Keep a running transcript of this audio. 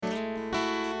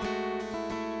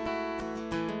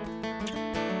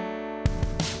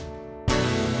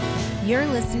You're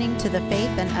listening to the Faith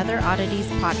and Other Oddities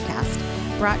podcast,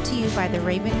 brought to you by the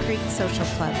Raven Creek Social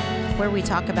Club, where we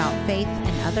talk about faith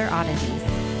and other oddities.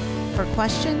 For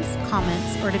questions,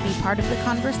 comments, or to be part of the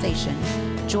conversation,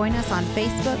 join us on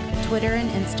Facebook, Twitter, and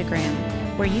Instagram,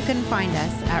 where you can find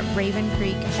us at Raven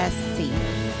Creek SC.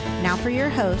 Now for your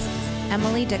hosts,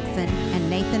 Emily Dixon and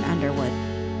Nathan Underwood.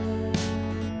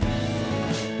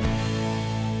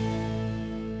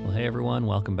 Well, hey everyone,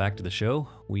 welcome back to the show.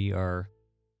 We are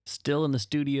still in the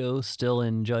studio, still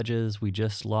in Judges. We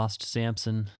just lost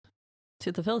Samson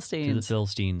To the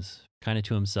Philistines. Kind of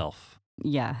to himself.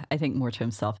 Yeah, I think more to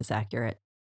himself is accurate.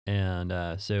 And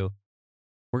so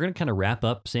we're going to kind of wrap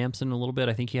up Samson a little bit.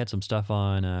 I think he had some stuff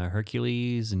on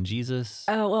Hercules and Jesus.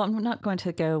 Oh, well, I'm not going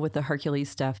to go with the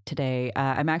Hercules stuff today.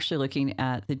 I'm actually looking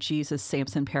at the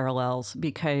Jesus-Samson parallels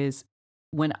because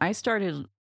when I started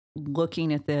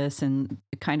looking at this and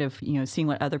kind of, seeing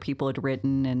what other people had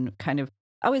written and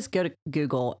I always go to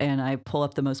Google and I pull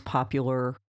up the most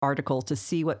popular articles to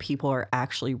see what people are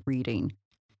actually reading.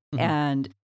 Mm-hmm. And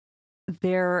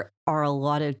there are a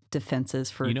lot of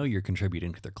defenses for... you're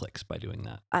contributing to their clicks by doing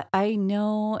that. I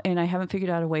know, and I haven't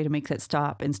figured out a way to make that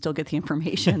stop and still get the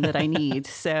information that I need.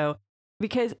 So,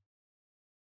 because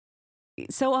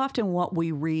so often what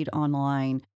we read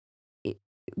online,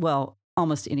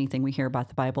 almost anything we hear about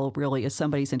the Bible really is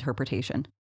somebody's interpretation.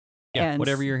 Yeah, and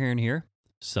whatever you're hearing here,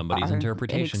 somebody's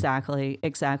interpretation.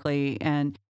 Exactly.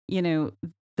 And,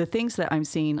 the things that I'm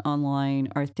seeing online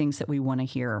are things that we want to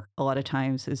hear. A lot of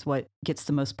times is what gets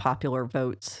the most popular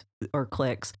votes or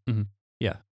clicks. Mm-hmm.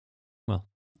 Yeah. Well,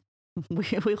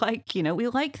 we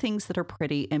like things that are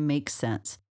pretty and make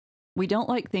sense. We don't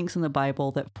like things in the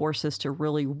Bible that force us to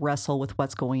really wrestle with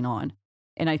what's going on.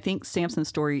 And I think Samson's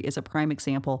story is a prime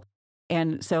example.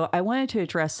 And so I wanted to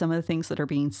address some of the things that are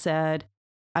being said.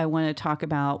 I want to talk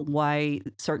about why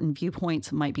certain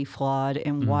viewpoints might be flawed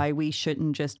and why we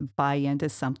shouldn't just buy into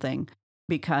something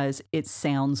because it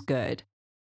sounds good.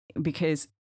 Because,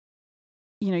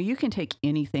 you can take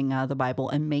anything out of the Bible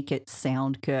and make it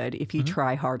sound good if you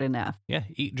try hard enough. Yeah,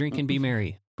 eat, drink, and be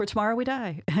merry. For tomorrow we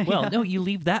die. Well, no, you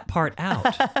leave that part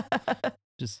out.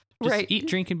 Just right. Eat,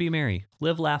 drink, and be merry.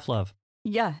 Live, laugh, love.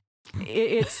 Yeah,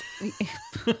 it's...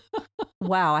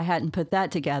 Wow, I hadn't put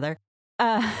that together.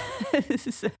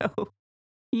 So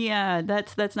yeah,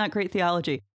 that's not great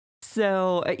theology.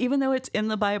 So even though it's in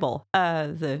the Bible,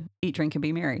 the eat, drink, and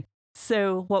be merry.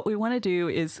 So what we want to do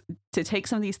is to take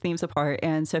some of these themes apart.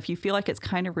 And so if you feel like it's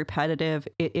kind of repetitive,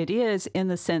 it is in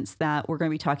the sense that we're going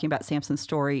to be talking about Samson's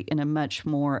story in a much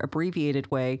more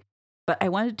abbreviated way. But I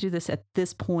wanted to do this at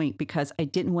this point because I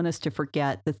didn't want us to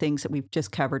forget the things that we've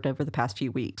just covered over the past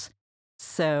few weeks.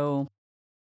 So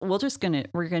we're going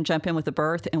to jump in with the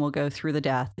birth and we'll go through the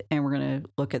death and we're going to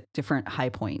look at different high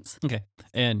points. Okay.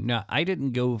 And now I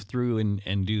didn't go through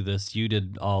and do this. You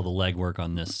did all the legwork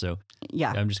on this. So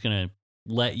yeah, I'm just going to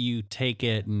let you take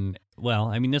it. And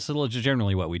this is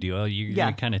generally what we do. You're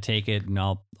going to kind of take it and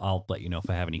I'll let you know if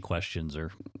I have any questions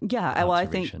or I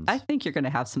think you're going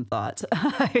to have some thoughts.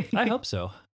 I hope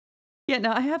so. Yeah,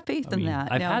 no, I have faith in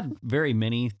that. I've had very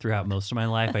many throughout most of my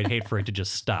life. I'd hate for it to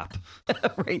just stop.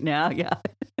 Right now, yeah.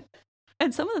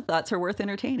 And some of the thoughts are worth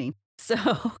entertaining.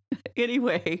 So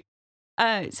anyway,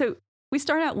 so we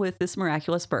start out with this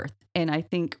miraculous birth. And I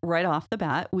think right off the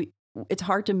bat, it's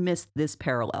hard to miss this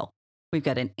parallel. We've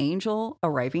got an angel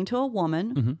arriving to a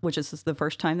woman, which is the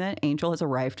first time that an angel has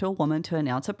arrived to a woman to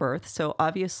announce a birth. So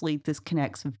obviously this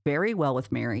connects very well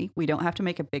with Mary. We don't have to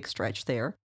make a big stretch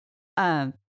there.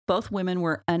 Both women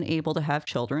were unable to have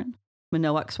children.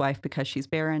 Manoach's wife because she's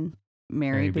barren,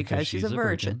 Mary because she's a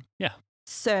virgin. Yeah.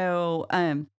 So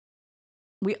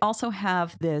we also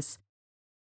have this,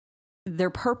 their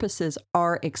purposes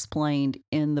are explained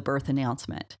in the birth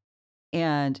announcement.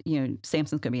 And,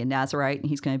 Samson's going to be a Nazirite and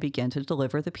he's going to begin to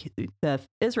deliver the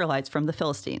Israelites from the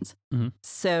Philistines. Mm-hmm.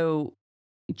 So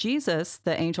Jesus,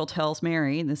 the angel tells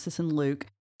Mary, and this is in Luke,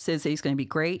 says that he's going to be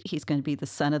great. He's going to be the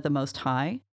Son of the Most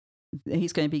High.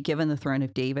 He's going to be given the throne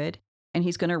of David and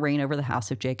he's going to reign over the house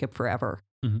of Jacob forever.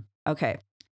 Mm-hmm. Okay.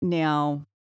 Now,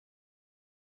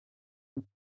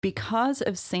 because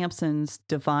of Samson's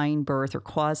divine birth or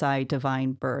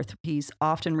quasi-divine birth, he's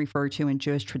often referred to in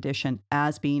Jewish tradition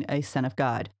as being a son of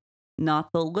God.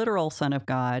 Not the literal son of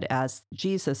God as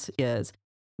Jesus is,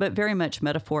 but very much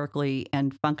metaphorically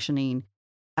and functioning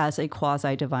as a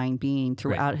quasi-divine being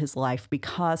throughout his life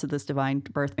because of this divine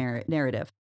birth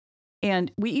narrative.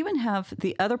 And we even have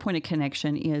the other point of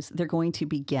connection is they're going to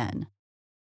begin.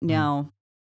 Now,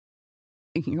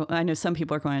 I know some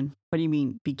people are going, what do you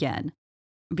mean begin?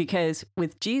 Because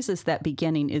with Jesus, that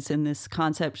beginning is in this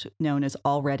concept known as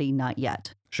already, not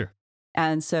yet. Sure.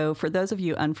 And so for those of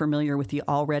you unfamiliar with the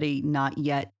already not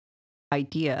yet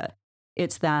idea,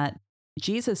 it's that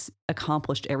Jesus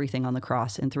accomplished everything on the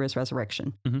cross and through his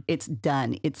resurrection. Mm-hmm. It's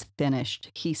done. It's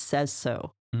finished. He says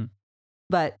so. Mm-hmm.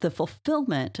 But the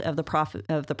fulfillment of the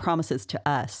promises to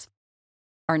us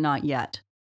are not yet.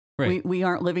 Right. We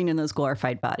aren't living in those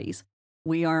glorified bodies.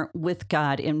 We aren't with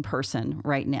God in person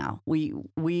right now.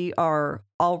 We are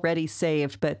already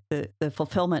saved, but the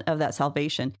fulfillment of that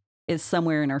salvation is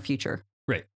somewhere in our future.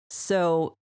 Right.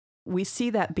 So we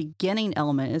see that beginning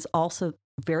element is also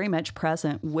very much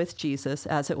present with Jesus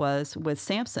as it was with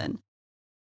Samson.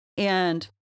 And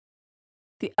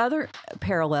the other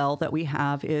parallel that we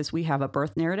have is we have a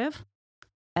birth narrative,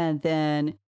 and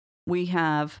then we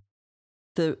have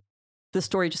the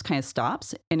story just kind of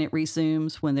stops and it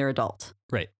resumes when they're adults.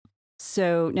 Right.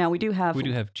 So now we do have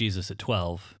Jesus at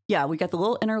 12. Yeah, we got the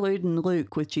little interlude in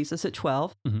Luke with Jesus at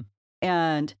 12. Mm-hmm.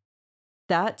 And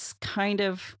that's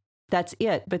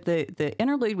it. But the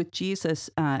interlude with Jesus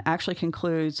actually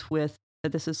concludes with,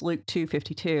 this is Luke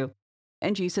 2:52,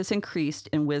 and Jesus increased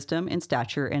in wisdom and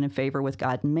stature and in favor with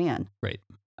God and man. Right.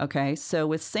 Okay, so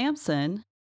with Samson,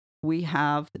 we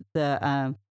have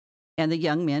and the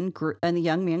young man grew,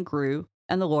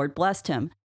 and the Lord blessed him.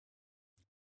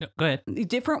 No, go ahead.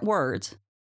 Different words,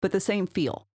 but the same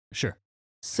feel. Sure.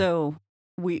 So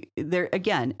there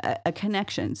again, a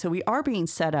connection. So we are being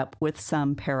set up with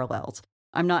some parallels.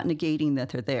 I'm not negating that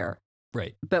they're there.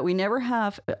 Right. But we never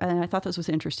have, and I thought this was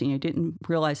interesting. I didn't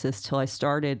realize this till I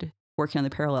started working on the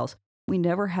parallels. We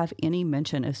never have any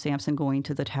mention of Samson going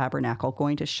to the tabernacle,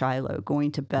 going to Shiloh,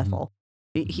 going to Bethel.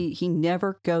 Mm-hmm. He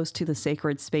never goes to the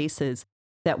sacred spaces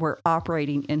that were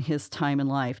operating in his time in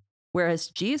life. Whereas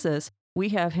Jesus, we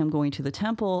have him going to the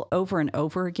temple over and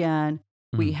over again.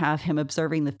 Mm-hmm. We have him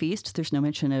observing the feast. There's no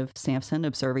mention of Samson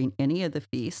observing any of the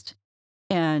feast.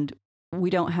 And we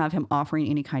don't have him offering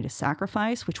any kind of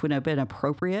sacrifice, which would have been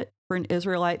appropriate for an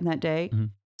Israelite in that day. Mm-hmm.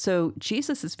 So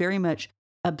Jesus is very much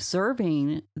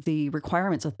observing the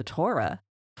requirements of the Torah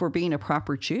for being a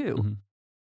proper Jew. Mm-hmm.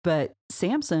 But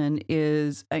Samson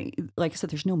is, like I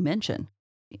said, there's no mention.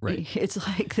 Right. It's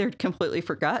like they're completely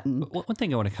forgotten. One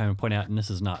thing I want to kind of point out, and this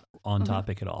is not on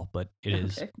topic at all, but it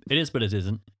is, but it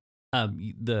isn't.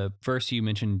 The verse you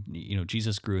mentioned,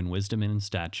 Jesus grew in wisdom and in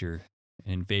stature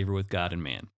and in favor with God and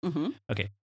man. Mm-hmm. Okay.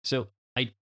 So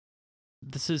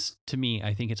this is, to me,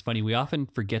 I think it's funny. We often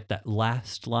forget that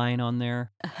last line on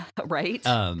there. Right.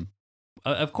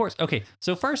 Of course. Okay.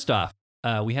 So first off,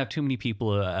 we have too many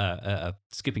people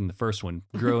skipping the first one,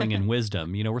 growing in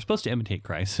wisdom. We're supposed to imitate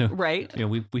Christ. So, right.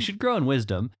 We should grow in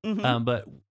wisdom. Mm-hmm. But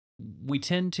we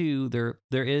tend to,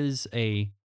 there is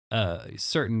a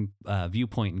certain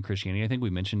viewpoint in Christianity. I think we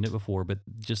mentioned it before, but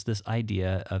just this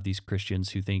idea of these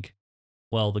Christians who think,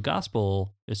 well, the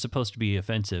gospel is supposed to be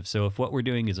offensive. So if what we're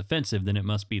doing is offensive, then it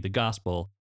must be the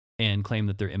gospel, and claim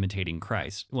that they're imitating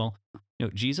Christ. Well,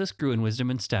 Jesus grew in wisdom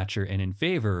and stature and in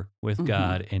favor with mm-hmm.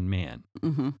 God and man.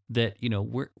 Mm-hmm. That,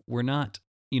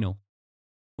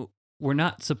 we're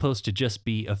not supposed to just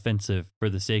be offensive for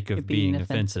the sake of being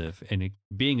offensive. And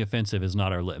being offensive is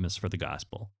not our litmus for the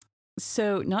gospel.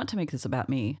 So not to make this about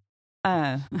me,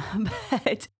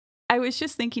 but I was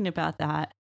just thinking about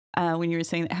that when you were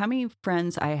saying that, how many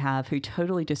friends I have who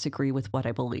totally disagree with what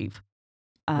I believe.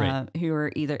 Right. Who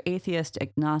are either atheist,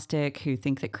 agnostic, who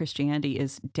think that Christianity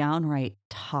is downright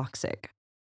toxic,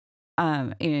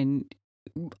 and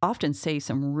often say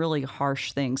some really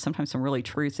harsh things, sometimes some really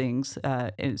true things,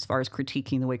 as far as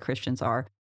critiquing the way Christians are.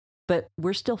 But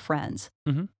we're still friends.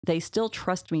 Mm-hmm. They still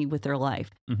trust me with their life.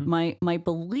 Mm-hmm. My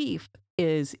belief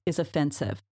is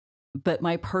offensive, but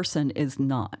my person is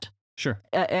not. Sure.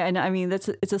 And I mean, it's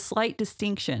a slight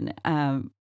distinction.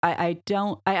 I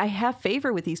have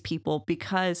favor with these people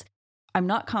because I'm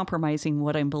not compromising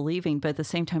what I'm believing, but at the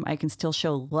same time, I can still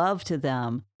show love to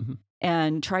them mm-hmm.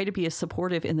 and try to be as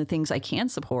supportive in the things I can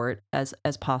support as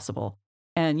possible.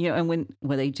 And, and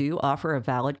when they do offer a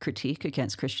valid critique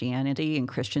against Christianity and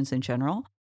Christians in general,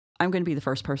 I'm going to be the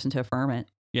first person to affirm it.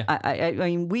 Yeah. I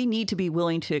mean, we need to be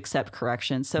willing to accept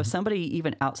correction. So mm-hmm. if somebody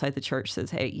even outside the church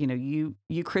says, hey,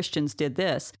 you Christians did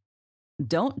this,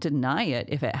 don't deny it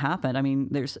if it happened. I mean,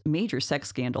 there's major sex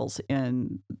scandals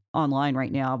online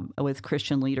right now with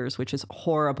Christian leaders, which is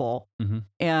horrible. Mm-hmm.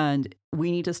 And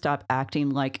we need to stop acting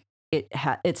like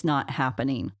it's not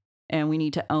happening. And we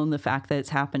need to own the fact that it's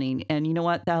happening. And you know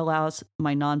what? That allows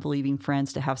my non-believing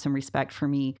friends to have some respect for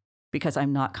me because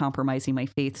I'm not compromising my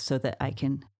faith so that I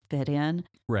can fit in.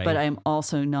 Right. But I'm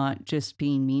also not just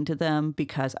being mean to them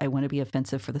because I want to be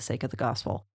offensive for the sake of the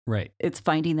gospel. Right. It's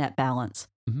finding that balance.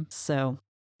 Mm-hmm. So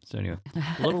anyway,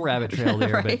 a little rabbit trail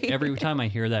there, right. But every time I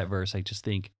hear that verse, I just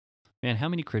think, man, how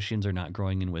many Christians are not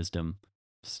growing in wisdom,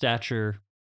 stature?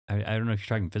 I don't know if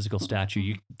you're talking physical stature.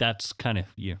 That's kind of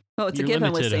Well, it's a you're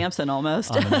given with limited Samson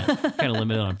almost. on that, kind of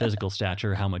limited on physical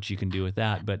stature, how much you can do with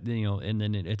that. But and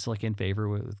then it's like in favor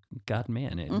with God and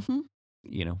man, and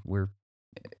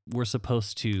we're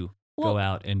supposed to go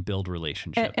out and build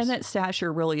relationships. And that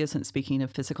stature really isn't speaking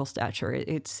of physical stature.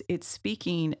 It's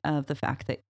speaking of the fact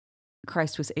that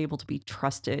Christ was able to be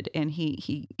trusted, and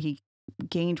he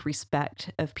gained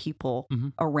respect of people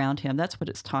around him. That's what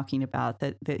it's talking about.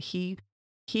 That he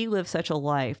lived such a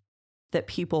life that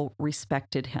people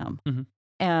respected him.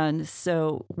 And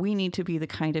so we need to be the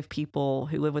kind of people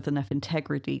who live with enough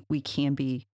integrity we can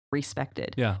be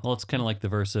respected. Yeah. Well, it's kind of like the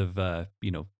verse of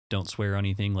don't swear on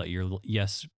anything. Let your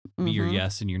yes be your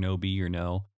yes and your no be your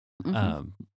no.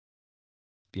 And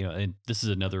this is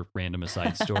another random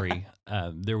aside story.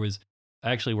 I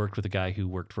actually worked with a guy who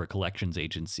worked for a collections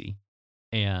agency,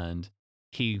 and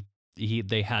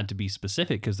they had to be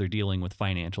specific because they're dealing with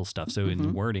financial stuff. So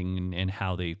in wording and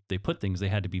how they put things, they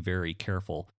had to be very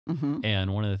careful.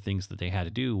 And one of the things that they had to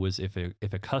do was if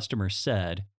a customer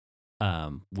said,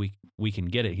 we can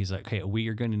get it. He's like, okay, we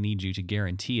are going to need you to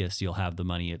guarantee us you'll have the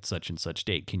money at such and such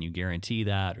date. Can you guarantee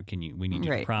that? Or we need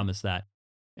you to promise that?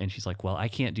 And she's like, well, I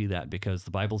can't do that because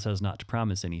the Bible says not to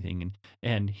promise anything.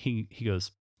 And he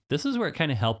goes, this is where it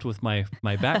kind of helped with my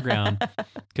background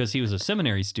because he was a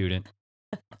seminary student.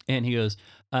 And he goes,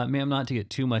 ma'am, not to get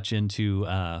too much into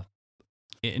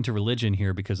religion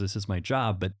here because this is my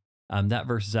job, but that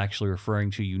verse is actually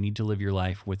referring to you need to live your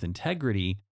life with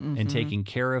integrity and taking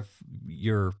care of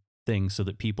your things so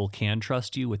that people can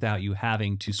trust you without you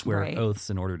having to swear oaths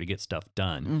in order to get stuff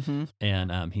done.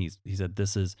 And he said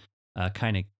this is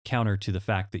kind of counter to the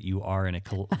fact that you are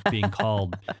being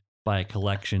called by a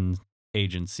collection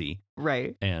agency.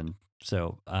 Right. And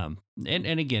so, and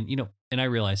again, and I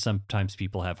realize sometimes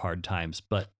people have hard times,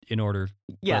 but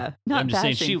not I'm just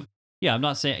bashing. saying I'm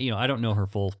not saying, I don't know her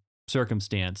full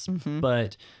circumstance,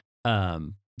 but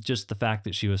just the fact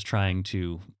that she was trying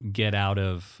to get out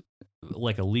of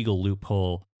like a legal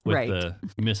loophole with the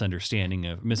misunderstanding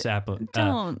of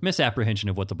misapprehension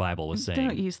of what the Bible was saying.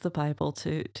 Don't use the Bible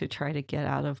to try to get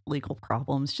out of legal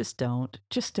problems. Just don't.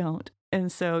 And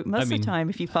so most of the time,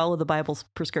 if you follow the Bible's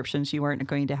prescriptions, you aren't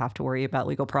going to have to worry about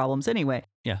legal problems anyway.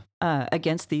 Yeah.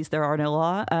 Against these, there are no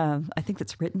law. I think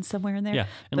that's written somewhere in there. Yeah.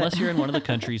 Unless you're in one of the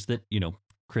countries that,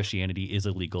 Christianity is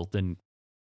illegal, then.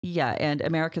 Yeah. And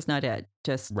America's not it.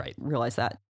 Just realize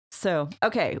that. So,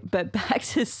 okay. But back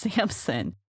to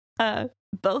Samson.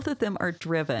 Both of them are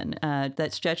driven.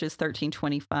 That's Judges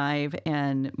 13:25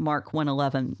 and Mark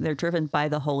 1:11. They're driven by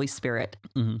the Holy Spirit.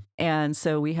 And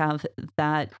so we have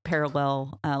that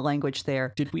parallel language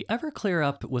there. Did we ever clear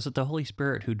up, was it the Holy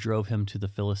Spirit who drove him to the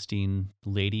Philistine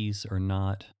ladies or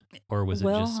not? Or was it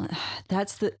just...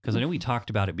 that's the... Because I know we talked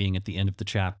about it being at the end of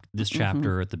this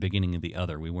chapter or at the beginning of the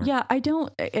other. We weren't... Yeah, I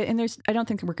don't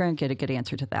think we're going to get a good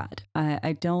answer to that.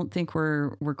 I don't think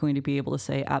we're going to be able to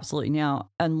say absolutely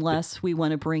now, unless we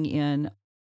want to bring in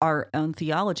our own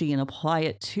theology and apply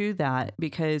it to that,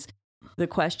 because the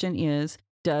question is,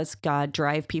 does God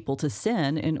drive people to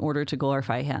sin in order to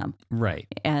glorify him? Right.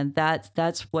 And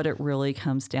that's what it really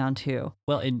comes down to.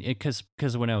 Well, because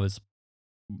when I was...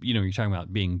 you're talking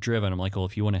about being driven. I'm like, well,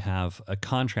 if you want to have a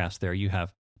contrast there, you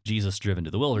have Jesus driven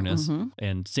to the wilderness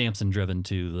and Samson driven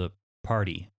to the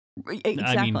party.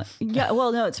 Exactly. Yeah.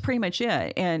 Well, no, it's pretty much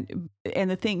it. And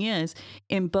the thing is,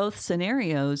 in both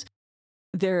scenarios,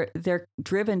 they're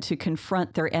driven to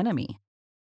confront their enemy.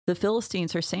 The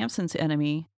Philistines are Samson's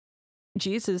enemy.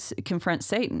 Jesus confronts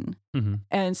Satan.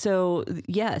 And so,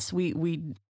 yes, we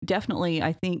definitely,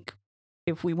 I think,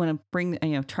 if we want to bring,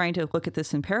 trying to look at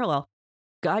this in parallel,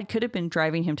 God could have been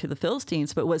driving him to the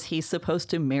Philistines, but was he supposed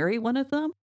to marry one of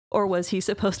them? Or was he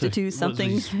supposed to do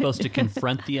something? Was he supposed to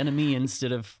confront the enemy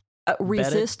instead of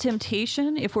resist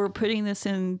temptation? If we're putting this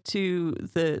into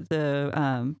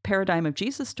the paradigm of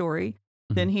Jesus' story,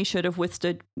 then he should have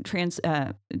withstood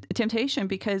temptation,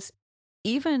 because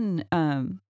even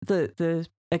the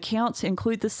accounts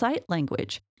include the sight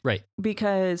language. Right.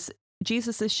 Because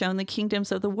Jesus is shown the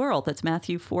kingdoms of the world. That's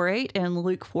Matthew 4:8 and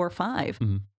Luke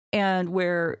 4:5. And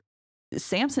where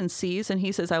Samson sees and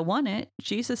he says, I want it,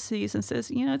 Jesus sees and says,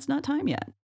 it's not time yet.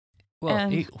 Well,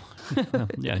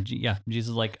 Jesus is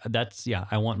like,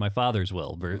 I want my Father's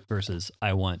will versus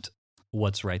I want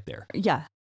what's right there. Yeah,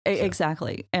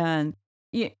 exactly. And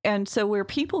so we're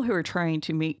people who are trying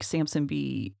to make Samson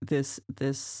be this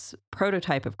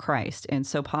prototype of Christ and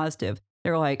so positive.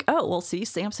 They're like, oh, well, see,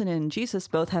 Samson and Jesus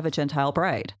both have a Gentile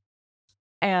bride.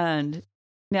 And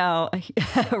now,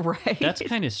 right. That's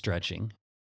kind of stretching.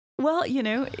 Well,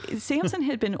 Samson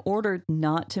had been ordered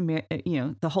not to marry,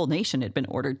 the whole nation had been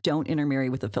ordered, don't intermarry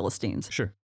with the Philistines.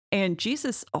 Sure. And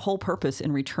Jesus' whole purpose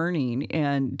in returning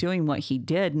and doing what he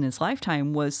did in his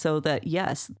lifetime was so that,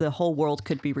 yes, the whole world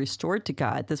could be restored to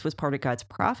God. This was part of God's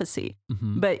prophecy.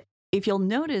 Mm-hmm. But if you'll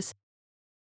notice,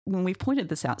 when we've pointed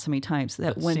this out so many times,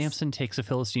 that when Samson takes a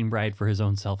Philistine bride for his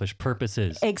own selfish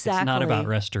purposes. Exactly. It's not about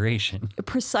restoration.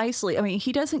 Precisely. I mean,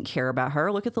 he doesn't care about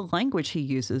her. Look at the language he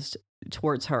uses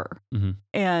towards her. Mm-hmm.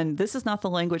 And this is not the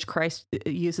language Christ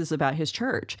uses about his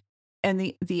church.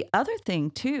 And the other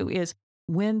thing, too, is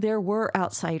when there were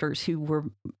outsiders who were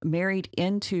married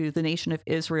into the nation of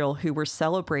Israel who were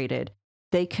celebrated,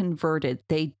 they converted.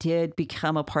 They did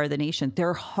become a part of the nation.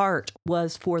 Their heart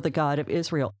was for the God of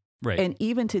Israel. Right. And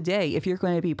even today, if you're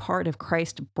going to be part of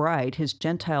Christ's bride, his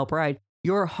Gentile bride,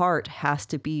 your heart has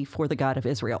to be for the God of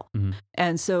Israel. Mm-hmm.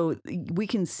 And so we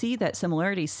can see that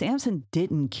similarity. Samson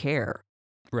didn't care.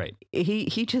 Right.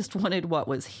 He just wanted what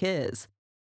was his.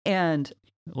 And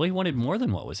well, he wanted more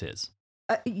than what was his.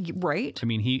 Right. I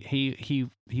mean,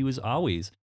 he was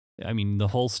always, I mean, the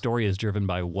whole story is driven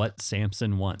by what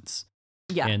Samson wants.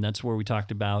 Yeah. And that's where we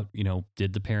talked about,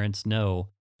 did the parents know?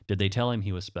 Did they tell him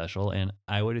he was special? And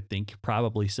I would think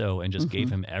probably so, and just gave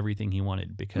him everything he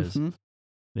wanted because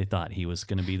they thought he was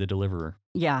going to be the deliverer.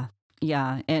 Yeah.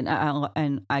 Yeah.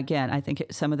 And again, I think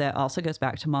some of that also goes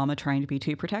back to mama trying to be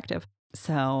too protective.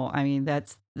 So, I mean,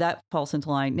 that falls into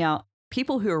line. Now,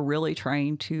 people who are really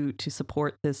trying to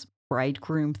support this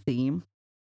bridegroom theme,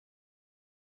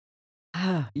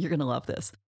 you're going to love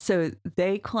this. So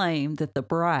they claim that the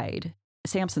bride,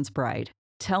 Samson's bride,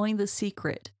 telling the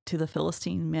secret to the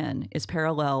Philistine men is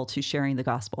parallel to sharing the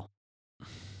gospel.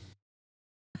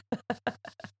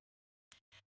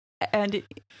 And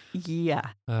yeah.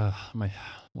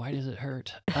 Why does it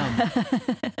hurt?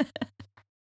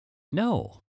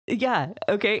 No. Yeah.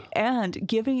 Okay. And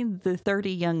giving the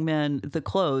 30 young men the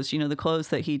clothes, the clothes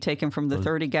that he'd taken from the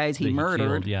 30 guys he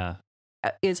murdered,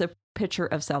 is a picture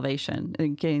of salvation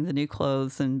and getting the new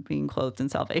clothes and being clothed in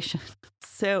salvation.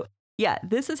 So, yeah,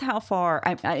 this is how far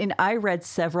I read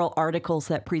several articles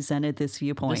that presented this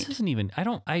viewpoint. This isn't even,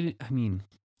 I mean,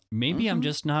 maybe I'm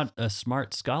just not a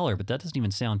smart scholar, but that doesn't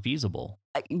even sound feasible.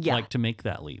 Yeah. Like to make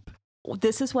that leap.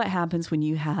 This is what happens when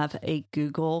you have a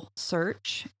Google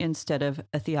search instead of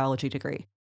a theology degree.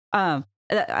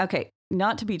 Okay,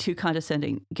 not to be too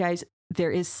condescending, guys, there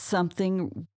is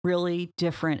something really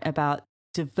different about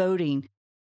devoting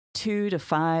 2 to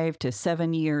 5 to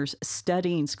 7 years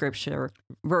studying scripture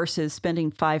versus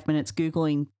spending 5 minutes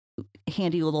Googling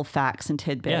handy little facts and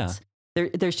tidbits. Yeah.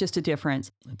 There's just a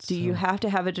difference. Do you have to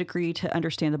have a degree to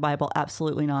understand the Bible?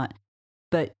 Absolutely not.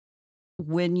 But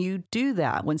when you do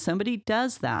that, when somebody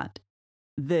does that,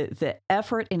 the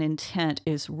effort and intent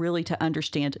is really to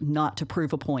understand, not to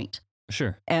prove a point.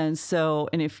 Sure. And so,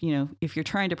 and if you're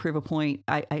trying to prove a point,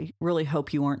 I really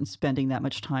hope you aren't spending that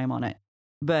much time on it.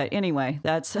 But anyway,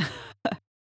 that's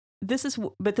this is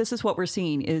what we're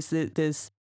seeing is that this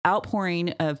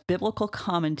outpouring of biblical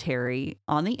commentary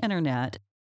on the internet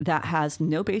that has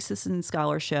no basis in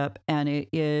scholarship, and it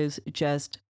is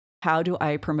just, how do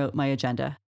I promote my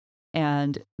agenda?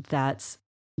 And that's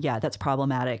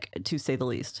problematic, to say the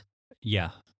least.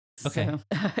 Yeah. Okay.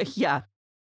 So,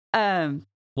 yeah.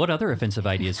 What other offensive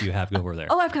ideas do you have over there?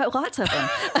 Oh, I've got lots of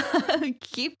them.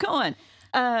 Keep going.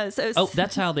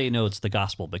 That's how they know it's the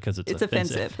gospel, because it's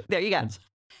offensive. There you go.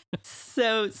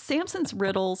 So Samson's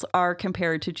riddles are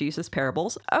compared to Jesus'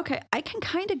 parables. Okay, I can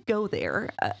kind of go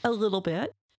there a little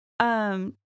bit.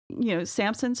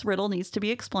 Samson's riddle needs to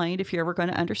be explained if you're ever going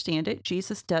to understand it.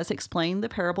 Jesus does explain the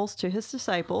parables to his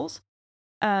disciples,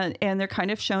 and they're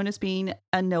kind of shown as being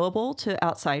unknowable to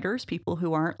outsiders, people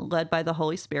who aren't led by the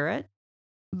Holy Spirit.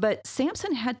 But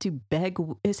Samson's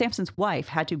wife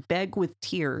had to beg with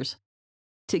tears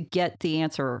to get the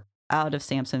answer out of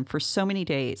Samson for so many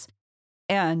days,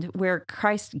 and where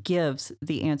Christ gives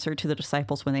the answer to the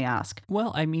disciples when they ask.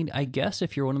 Well, I mean, I guess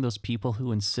if you're one of those people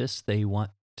who insists they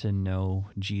want to know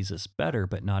Jesus better,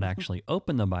 but not actually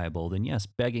open the Bible, then yes,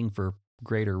 begging for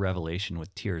greater revelation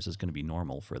with tears is going to be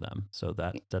normal for them. So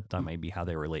that might be how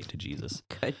they relate to Jesus.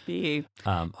 Could be.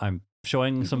 I'm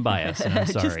showing some bias, and I'm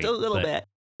sorry. Just a little bit.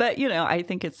 But, I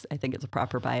think it's a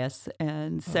proper bias.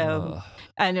 And so,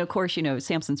 and of course,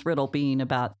 Samson's riddle being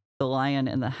about the lion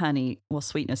and the honey, well,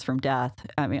 sweetness from death.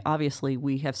 I mean, obviously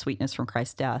we have sweetness from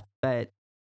Christ's death, but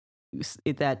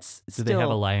that's still... Do they have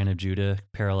a Lion of Judah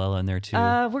parallel in there too?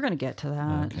 We're going to get to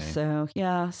that. Okay. So,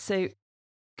 yeah. So,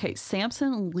 okay,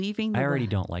 Samson leaving... I already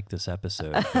don't like this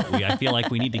episode. I feel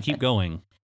like we need to keep going.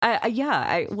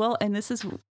 And this is...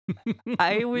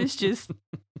 I was just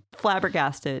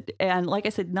flabbergasted. And like I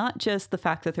said, not just the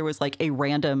fact that there was like a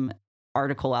random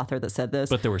article out there that said this.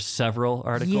 But there were several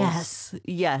articles.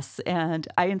 Yes. And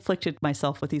I inflicted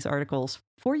myself with these articles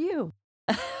for you.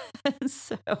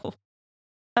 So,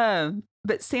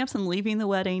 but Samson leaving the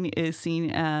wedding is seen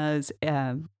as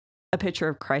a picture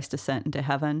of Christ's descent into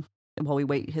heaven while we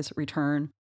wait his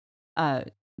return.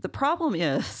 The problem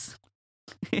is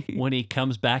when he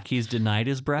comes back, he's denied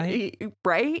his bride.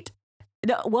 Right?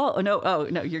 No,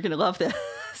 you're going to love this.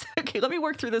 Okay, let me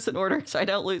work through this in order so I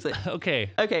don't lose it.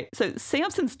 Okay. So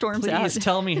Samson storms out. Please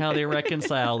tell me how they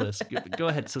reconcile this. Go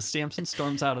ahead. So Samson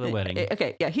storms out of the wedding.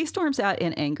 Okay, yeah, he storms out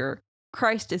in anger.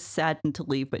 Christ is saddened to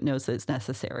leave, but knows that it's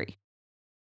necessary.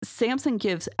 Samson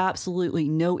gives absolutely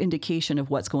no indication of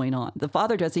what's going on. The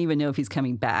father doesn't even know if he's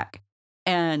coming back.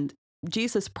 And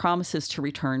Jesus promises to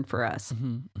return for us.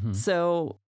 Mm-hmm, mm-hmm.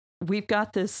 So we've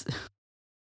got this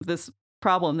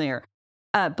problem there.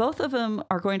 Both of them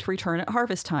are going to return at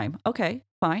harvest time. Okay,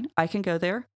 fine. I can go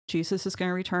there. Jesus is going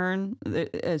to return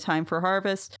at time for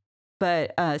harvest.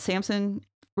 But Samson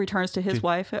returns to his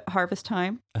wife at harvest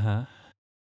time. Uh-huh.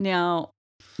 Now,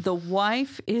 the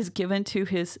wife is given to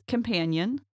his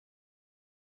companion,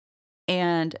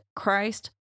 and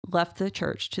Christ left the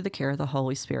church to the care of the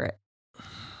Holy Spirit.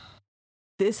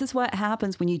 This is what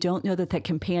happens when you don't know that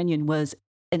companion was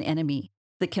an enemy.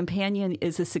 The companion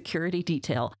is a security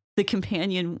detail. The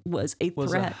companion was a threat.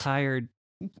 Was a hired...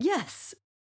 Yes.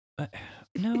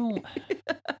 No.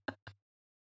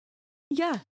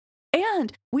 Yeah.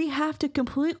 And we have to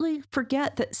completely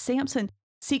forget that Samson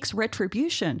seeks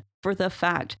retribution for the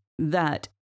fact that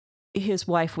his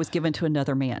wife was given to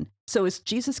another man. So is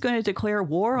Jesus going to declare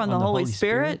war on the Holy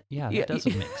Spirit? Yeah, that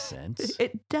doesn't make sense.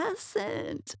 It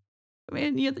doesn't. I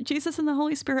mean, Jesus and the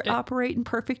Holy Spirit operate in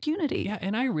perfect unity. Yeah,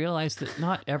 and I realize that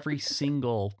not every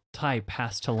single type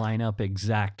has to line up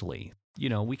exactly. You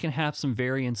know, we can have some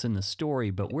variance in the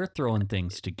story, but we're throwing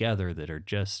things together that are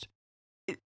just,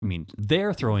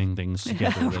 they're throwing things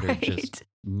together that are just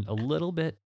a little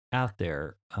bit out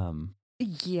there.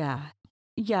 Yeah.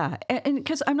 And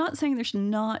because I'm not saying there's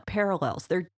not parallels.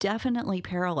 There are definitely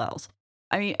parallels.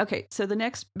 I mean, okay, so the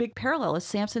next big parallel is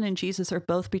Samson and Jesus are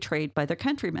both betrayed by their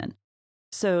countrymen.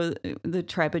 So the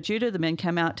tribe of Judah, the men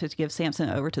come out to give Samson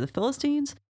over to the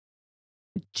Philistines.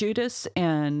 Judas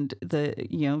and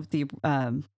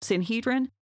the Sanhedrin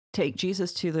take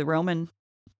Jesus to the Roman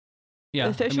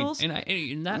officials.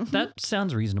 That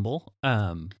sounds reasonable.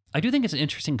 I do think it's an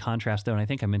interesting contrast, though, and I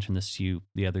think I mentioned this to you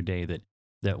the other day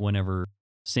that whenever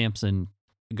Samson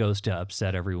goes to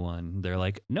upset everyone, they're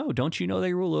like, "No, don't you know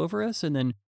they rule over us?" And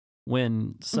then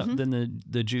when then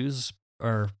the Jews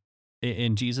are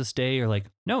in Jesus' day are like,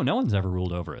 "No, no one's ever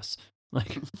ruled over us."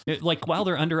 Like while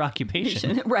they're under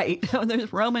occupation, right?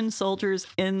 There's Roman soldiers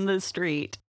in the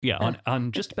street. Yeah,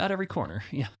 on just about every corner.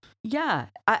 Yeah, yeah.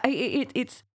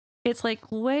 It's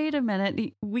like, wait a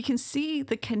minute. We can see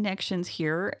the connections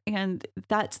here, and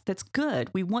that's good.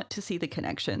 We want to see the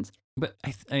connections. But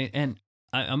I'm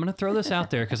going to throw this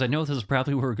out there because I know this is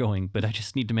probably where we're going, but I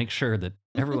just need to make sure that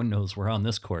everyone knows we're on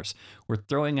this course. We're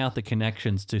throwing out the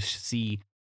connections to see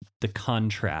the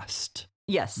contrast.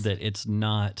 Yes. That it's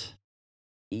not.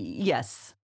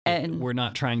 Yes. And we're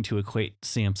not trying to equate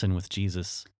Samson with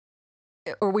Jesus.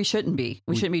 Or we shouldn't be.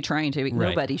 We shouldn't be trying to. Right.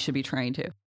 Nobody should be trying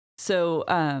to. So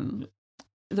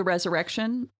the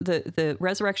resurrection, the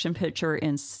resurrection picture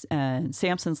in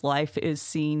Samson's life is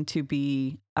seen to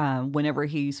be whenever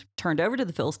he's turned over to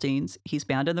the Philistines, he's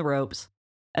bound in the ropes,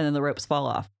 and then the ropes fall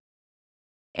off.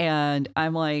 And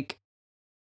I'm like,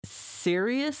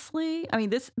 seriously? I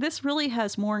mean, this really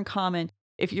has more in common.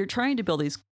 If you're trying to build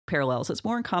these parallels, it's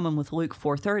more in common with Luke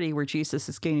 4:30, where Jesus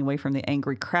is getting away from the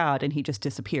angry crowd and he just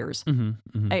disappears. Mm-hmm,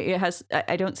 mm-hmm.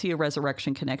 I don't see a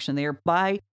resurrection connection there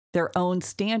by their own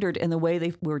standard and the way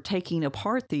they were taking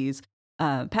apart these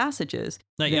passages.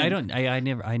 I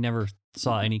never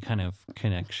saw any kind of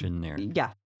connection there.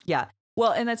 Yeah.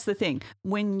 Well, and that's the thing.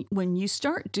 When you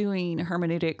start doing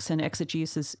hermeneutics and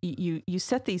exegesis, you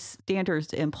set these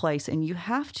standards in place, and you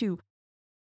have to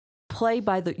play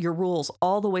by your rules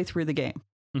all the way through the game.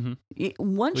 Mm-hmm.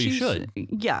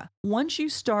 Once you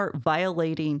start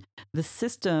violating the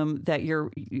system that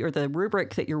or the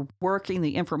rubric that you're working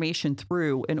the information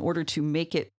through in order to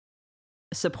make it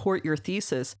support your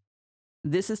thesis,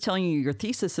 this is telling you your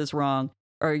thesis is wrong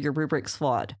or your rubric's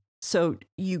flawed. So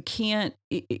you can't,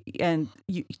 and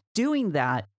you doing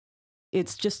that,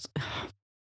 it's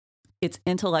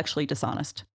intellectually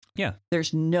dishonest. Yeah.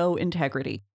 There's no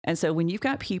integrity. And so when you've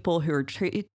got people who are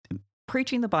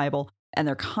preaching the Bible and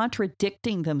they're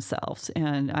contradicting themselves,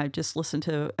 and I just listened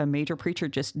to a major preacher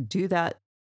just do that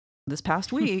this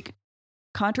past week,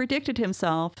 contradicted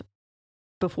himself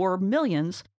before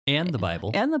millions And the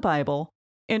Bible. and the Bible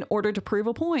in order to prove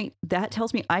a point, that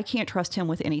tells me I can't trust him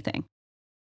with anything.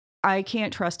 I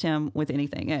can't trust him with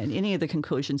anything and any of the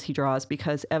conclusions he draws,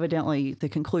 because evidently the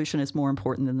conclusion is more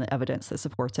important than the evidence that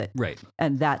supports it. Right.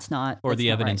 And that's not. Or the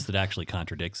not evidence right. that actually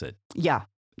contradicts it. Yeah.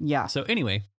 Yeah. So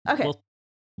anyway, Okay.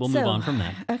 we'll move on from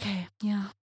that. Okay. Yeah.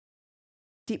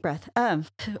 Deep breath.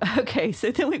 Okay.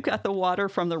 So then we've got the water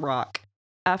from the rock.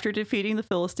 After defeating the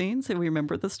Philistines, and we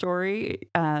remember the story,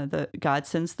 God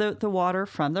sends the water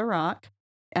from the rock.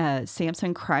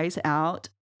 Samson cries out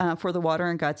for the water,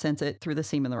 and God sends it through the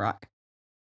seam in the rock.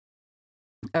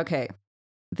 Okay.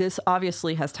 This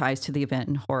obviously has ties to the event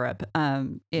in Horeb.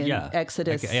 In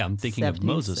Exodus. Okay, yeah, I'm thinking of 17.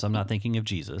 Moses. I'm not thinking of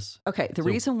Jesus. Okay. The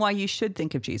reason why you should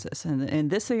think of Jesus,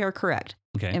 and this they are correct.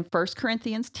 Okay. In 1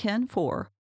 Corinthians 10:4,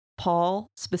 Paul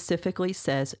specifically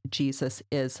says Jesus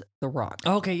is the rock.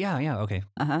 Okay, yeah, okay.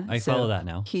 I follow that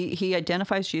now. He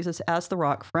identifies Jesus as the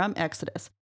rock from Exodus.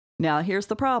 Now, here's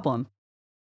the problem.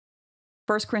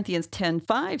 1 Corinthians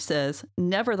 10:5 says,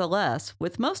 nevertheless,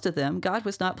 with most of them, God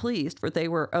was not pleased, for they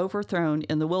were overthrown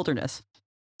in the wilderness.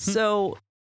 So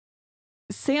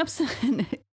Samson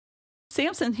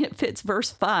fits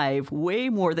verse 5 way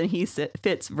more than he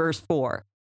fits verse 4.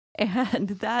 And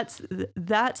that's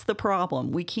the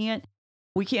problem. We can't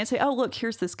say, oh, look,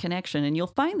 here's this connection. And you'll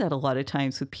find that a lot of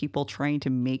times with people trying to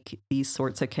make these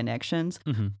sorts of connections,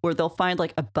 where they'll find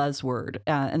like a buzzword.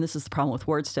 And this is the problem with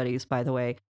word studies, by the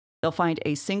way. They'll find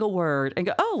a single word and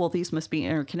go, oh, well, these must be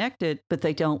interconnected, but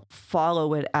they don't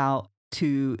follow it out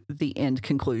to the end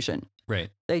conclusion.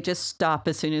 Right. They just stop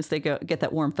as soon as they get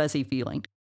that warm, fuzzy feeling.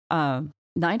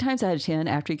 9 times out of 10,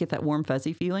 after you get that warm,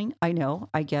 fuzzy feeling,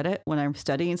 I get it when I'm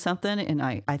studying something and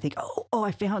I think, oh,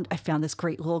 I found this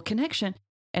great little connection.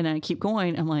 And I keep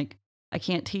going. I'm like, I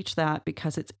can't teach that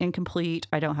because it's incomplete.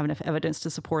 I don't have enough evidence to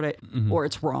support it, or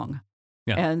it's wrong.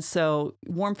 Yeah. And so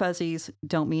warm fuzzies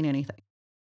don't mean anything.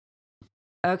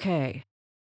 Okay.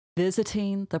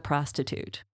 Visiting the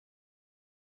prostitute.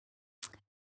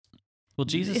 Well,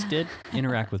 Jesus did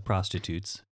interact with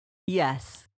prostitutes.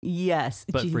 Yes.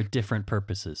 But for different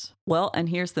purposes. Well, and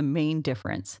here's the main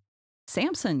difference.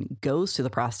 Samson goes to the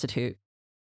prostitute.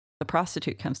 The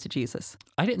prostitute comes to Jesus.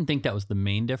 I didn't think that was the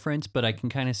main difference, but I can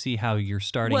kind of see how your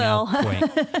starting out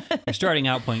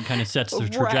point kind of sets the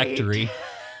trajectory. Right.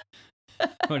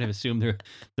 I would have assumed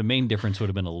the main difference would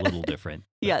have been a little different.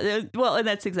 Yeah, well, and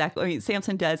that's exactly.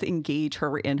 Samson does engage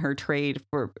her in her trade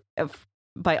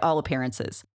by all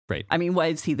appearances. Right. I mean, why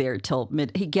is he there till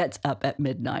he gets up at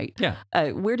midnight? Yeah.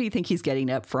 Where do you think he's getting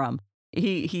up from?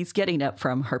 He's getting up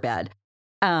from her bed.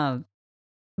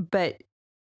 But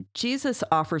Jesus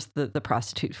offers the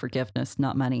prostitute forgiveness,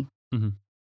 not money. Mm-hmm.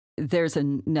 There's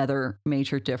another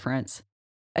major difference.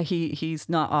 He's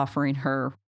not offering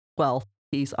her wealth.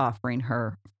 He's offering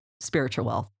her spiritual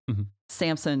wealth. Mm-hmm.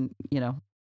 Samson,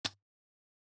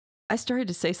 I started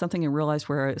to say something and realized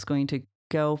where I was going to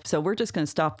go. So we're just going to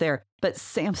stop there. But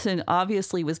Samson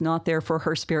obviously was not there for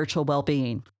her spiritual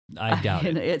well-being. I doubt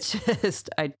it. It's just,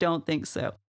 I don't think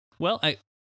so. Well,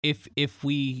 if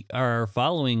we are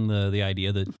following the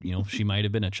idea that, she might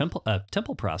have been a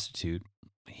temple prostitute,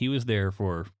 he was there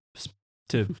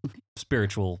to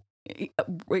spiritual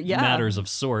matters of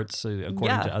sorts,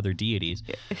 according to other deities.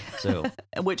 So,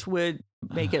 which would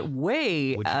make it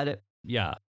way out of.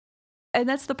 Yeah. And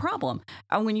that's the problem.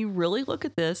 And when you really look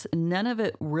at this, none of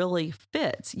it really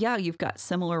fits. Yeah, you've got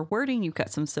similar wording, you've got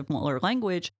some similar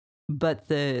language, but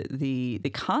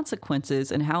the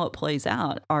consequences and how it plays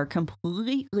out are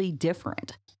completely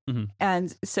different. Mm-hmm.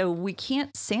 And so we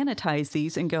can't sanitize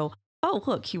these and go, oh,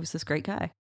 look, he was this great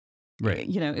guy. Right.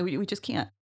 We just can't.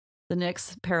 The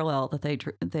next parallel that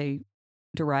they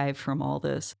derived from all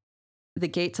this, the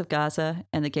gates of Gaza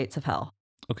and the gates of hell.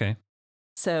 Okay.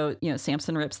 So,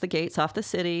 Samson rips the gates off the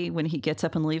city when he gets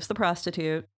up and leaves the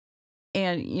prostitute.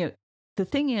 And, the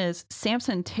thing is,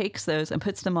 Samson takes those and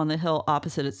puts them on the hill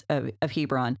opposite of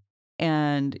Hebron.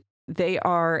 And they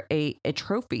are a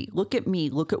trophy. Look at me.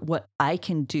 Look at what I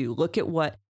can do. Look at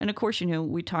what. And of course,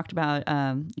 we talked about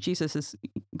Jesus is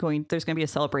there's going to be a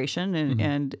celebration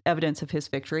and evidence of his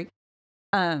victory.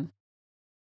 But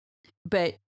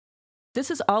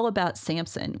this is all about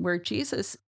Samson, where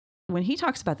Jesus, when he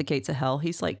talks about the gates of hell,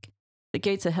 he's like, the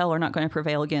gates of hell are not going to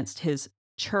prevail against his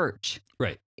church.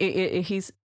 Right.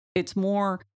 It's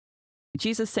more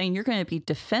Jesus saying you're going to be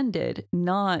defended,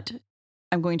 not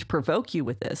I'm going to provoke you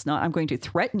with this, not I'm going to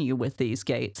threaten you with these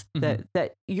gates,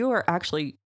 that you are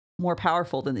actually more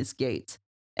powerful than these gates.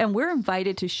 And we're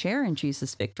invited to share in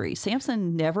Jesus' victory.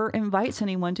 Samson never invites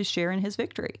anyone to share in his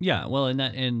victory. Yeah, well,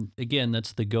 and again,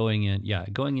 that's the going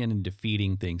in and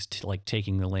defeating things, like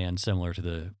taking the land, similar to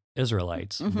the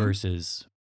Israelites, versus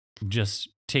just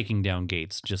taking down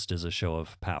gates just as a show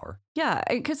of power. Yeah,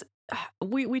 because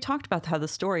we talked about how the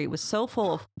story was so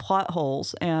full of plot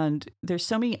holes and there's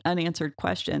so many unanswered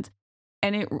questions.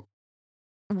 And it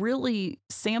really,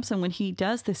 Samson, when he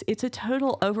does this, it's a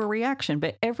total overreaction.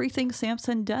 But everything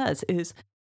Samson does is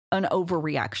an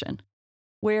overreaction.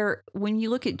 Where when you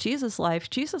look at Jesus' life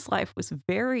was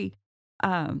very,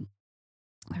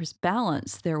 there's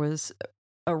balance. There was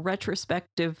a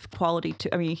introspective quality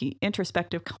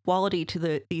to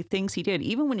the things he did.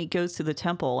 Even when he goes to the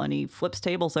temple and he flips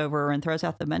tables over and throws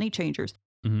out the money changers,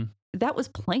 that was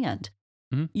planned.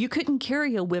 You couldn't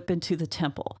carry a whip into the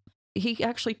temple. He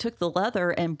actually took the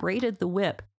leather and braided the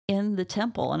whip in the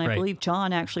temple. And I believe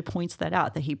John actually points that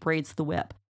out, that he braids the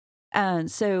whip. And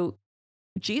so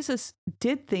Jesus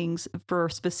did things for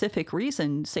a specific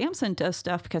reason. Samson does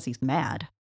stuff because he's mad.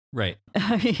 Right.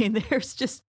 I mean, there's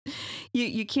just,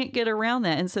 you can't get around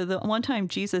that. And so the one time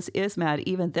Jesus is mad,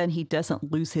 even then he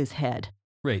doesn't lose his head.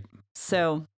 Right.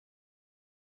 So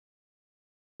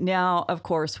now, of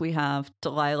course, we have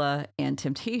Delilah and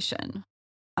temptation.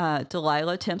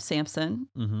 Delilah tempts Samson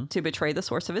to betray the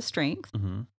source of his strength.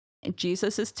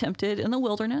 Jesus is tempted in the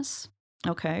wilderness.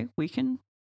 Okay, we can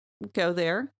go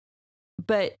there.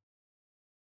 But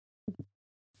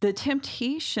the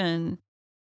temptation,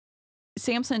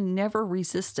 Samson never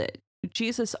resisted.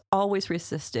 Jesus always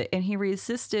resisted. And he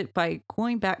resisted by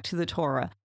going back to the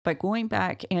Torah, by going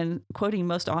back and quoting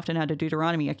most often out of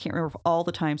Deuteronomy. I can't remember if all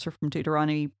the times are from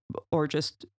Deuteronomy or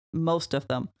just most of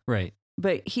them. Right.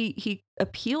 But he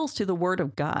appeals to the word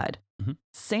of God.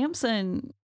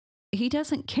 Samson, he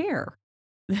doesn't care.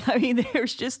 I mean,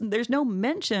 there's no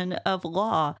mention of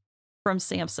law from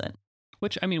Samson.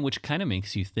 Which kind of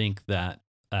makes you think that,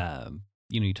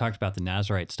 you talked about the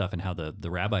Nazirite stuff and how the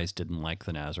rabbis didn't like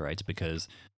the Nazirites because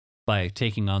by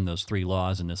taking on those 3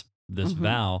 laws and this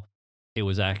vow, it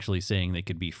was actually saying they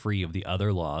could be free of the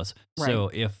other laws. Right.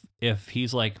 So if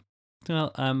he's like,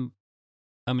 well,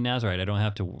 I'm a Nazirite, I don't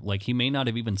have to, like, he may not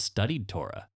have even studied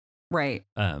Torah. Right.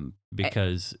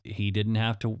 Because he didn't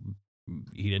have to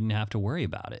worry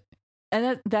about it.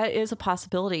 And that is a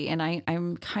possibility. And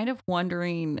I'm kind of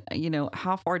wondering,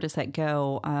 how far does that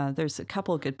go? There's a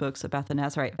couple of good books about the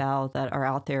Nazirite vow that are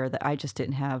out there that I just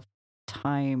didn't have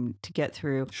time to get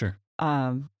through. Sure.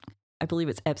 I believe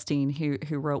it's Epstein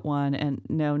who wrote one, and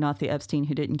no, not the Epstein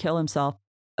who didn't kill himself,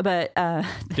 but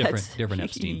different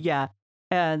Epstein. Yeah.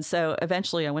 And so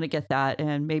eventually I want to get that,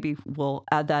 and maybe we'll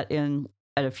add that in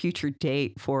at a future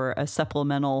date for a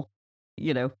supplemental,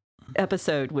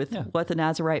 episode with what the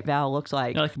Nazirite vow looks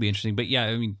like. That could be interesting. But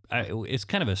yeah, it's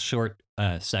kind of a short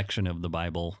section of the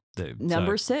Bible.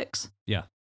 Number 6. Yeah.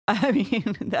 I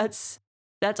mean, that's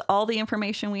all the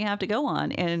information we have to go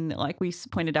on. And like we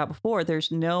pointed out before,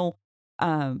 there's no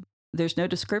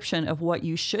description of what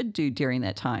you should do during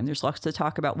that time. There's lots to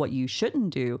talk about what you shouldn't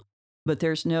do, but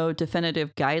there's no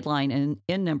definitive guideline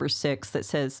in number 6 that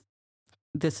says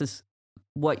this is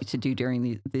what to do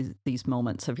during these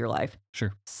moments of your life.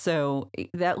 Sure. So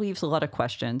that leaves a lot of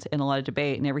questions and a lot of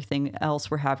debate, and everything else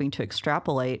we're having to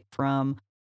extrapolate from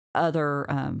other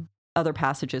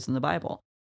passages in the Bible.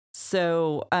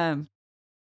 So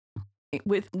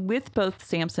with both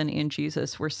Samson and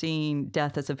Jesus, we're seeing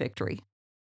death as a victory.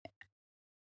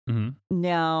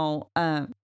 Now,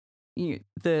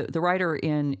 the writer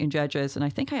in Judges, and I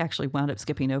think I actually wound up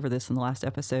skipping over this in the last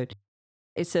episode,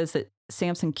 it says that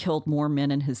Samson killed more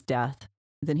men in his death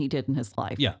than he did in his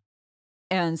life. Yeah.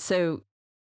 And so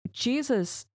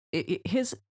Jesus,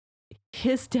 his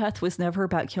death was never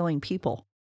about killing people.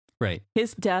 Right.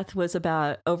 His death was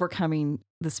about overcoming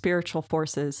the spiritual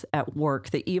forces at work,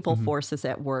 the evil forces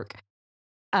at work.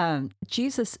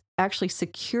 Jesus actually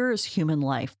secures human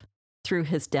life through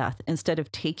his death instead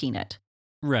of taking it.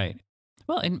 Right.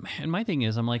 Well, and my thing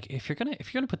is, I'm like, if you're gonna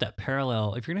put that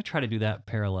parallel, if you're gonna try to do that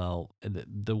parallel,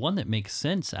 the one that makes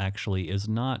sense actually is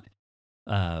not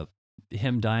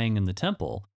him dying in the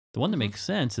temple. The one that makes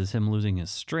sense is him losing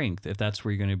his strength, if that's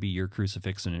where you're going to be your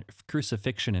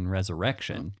crucifixion and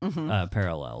resurrection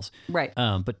parallels. Right.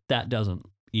 But that doesn't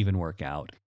even work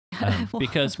out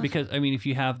because I mean, if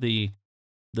you have the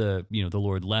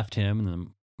Lord left him, and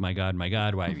then my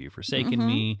God, why have you forsaken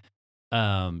me?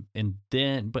 And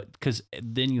then, because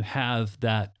then you have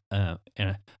that,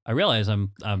 and I realize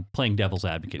I'm playing devil's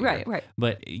advocate here, right.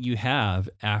 But you have,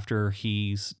 after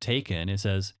he's taken, it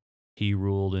says he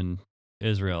ruled in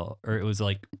Israel, or it was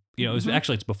like, it was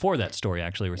actually, it's before that story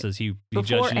actually, where it says he Before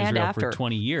judged in and Israel after. for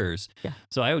 20 years. Yeah.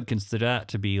 So I would consider that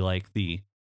to be like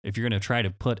if you're going to try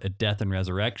to put a death and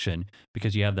resurrection,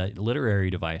 because you have that literary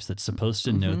device that's supposed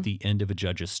to note the end of a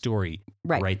judge's story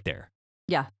right there.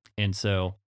 Yeah. And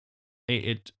so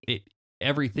it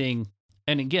everything,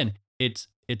 and again, it's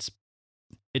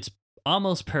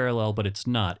almost parallel, but it's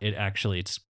not.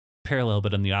 It's parallel,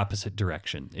 but in the opposite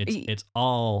direction. It's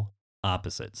all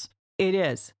opposites. It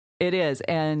is.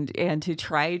 And to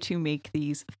try to make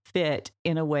these fit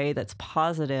in a way that's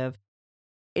positive,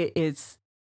 it is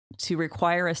to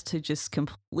require us to just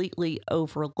completely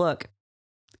overlook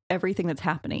everything that's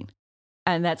happening.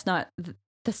 And that's not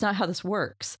how this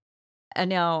works. And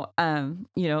now,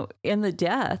 in the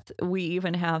death, we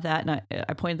even have that, and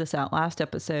I pointed this out last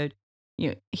episode,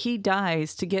 he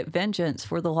dies to get vengeance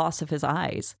for the loss of his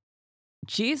eyes.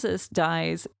 Jesus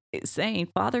dies saying,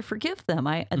 Father, forgive them.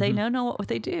 They don't know what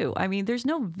they do. I mean, there's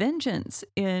no vengeance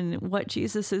in what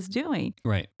Jesus is doing.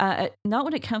 Right. Not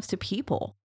when it comes to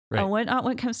people. Right. Not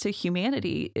when it comes to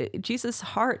humanity. Jesus'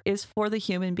 heart is for the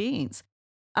human beings.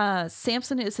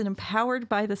 Samson is empowered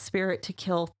by the Spirit to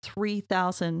kill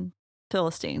 3,000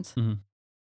 Philistines. Mm-hmm.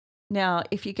 Now,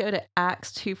 if you go to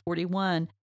Acts 2:41,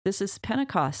 this is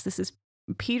Pentecost. This is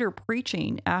Peter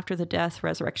preaching after the death,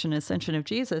 resurrection, and ascension of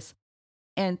Jesus.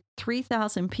 And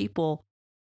 3,000 people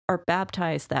are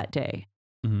baptized that day.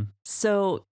 Mm-hmm.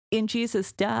 So in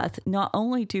Jesus' death, not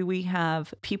only do we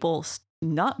have people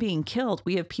not being killed,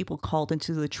 we have people called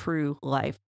into the true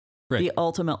life, the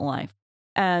ultimate life.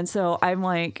 And so I'm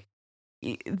like,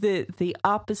 the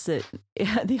opposite,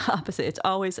 the opposite. It's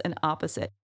always an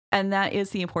opposite. And that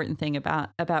is the important thing about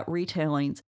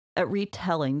retellings,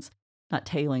 not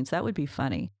tailings. That would be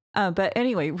funny. But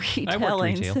anyway,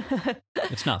 retellings.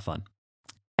 It's not fun.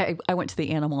 I went to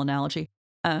the animal analogy.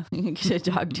 You can get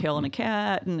a dog tail and a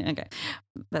cat, and okay,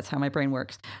 that's how my brain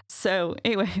works. So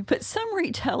anyway, but some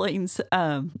retellings,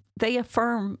 they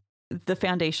affirm the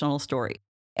foundational story.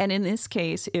 And in this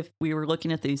case, if we were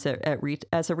looking at these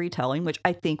as a retelling, which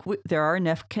I think there are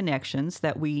enough connections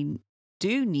that we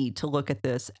do need to look at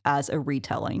this as a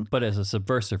retelling. But as a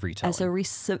subversive retelling.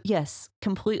 Yes,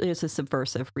 completely as a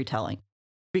subversive retelling.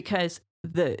 Because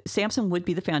Samson would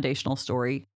be the foundational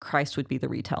story, Christ would be the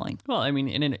retelling. Well, I mean,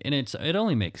 and it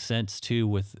only makes sense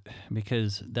too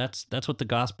because that's what the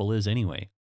gospel is anyway.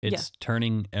 It's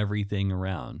turning everything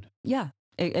around. Yeah,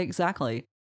 exactly.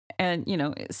 And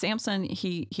Samson,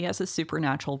 he has a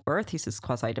supernatural birth. He's this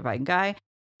quasi-divine guy,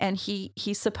 and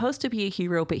he's supposed to be a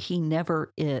hero, but he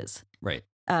never is. Right.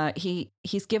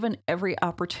 He's given every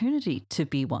opportunity to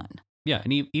be one. Yeah,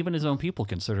 and even his own people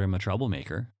consider him a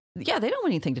troublemaker. Yeah, they don't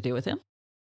want anything to do with him.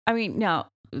 I mean, now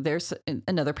there's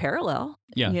another parallel.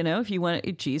 Yeah. If you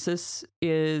want, Jesus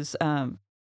is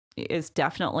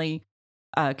definitely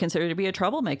considered to be a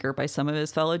troublemaker by some of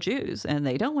his fellow Jews, and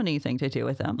they don't want anything to do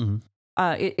with him. Mm-hmm.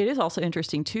 It is also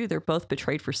interesting too. They're both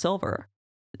betrayed for silver.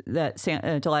 That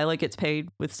Delilah gets paid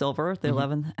with silver, the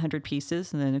 1,100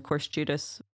 pieces, and then of course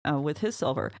Judas with his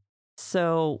silver.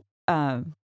 So,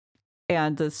 and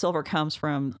the silver comes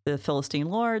from the Philistine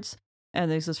lords. And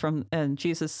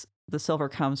Jesus, the silver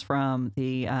comes from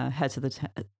the heads of the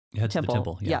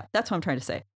temple. Yeah, that's what I'm trying to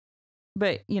say.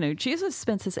 But, Jesus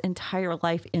spends his entire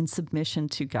life in submission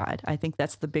to God. I think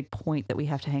that's the big point that we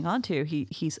have to hang on to.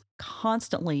 He's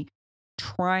constantly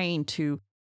trying to,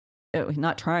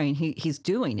 not trying, he's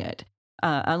doing it.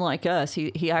 Unlike us,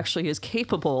 he actually is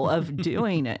capable of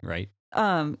doing it. Right.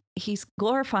 He's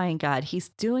glorifying God. He's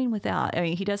doing without. I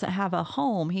mean, he doesn't have a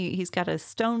home. He's got a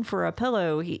stone for a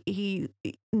pillow. He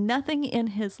nothing in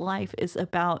his life is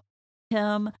about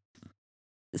him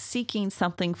seeking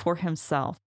something for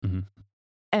himself. Mm-hmm.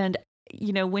 And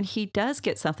when he does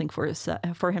get something for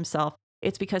himself,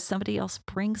 it's because somebody else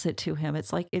brings it to him.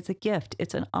 It's like it's a gift.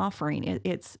 It's an offering.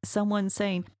 It's someone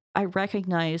saying, "I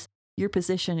recognize your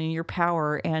position and your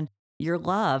power and your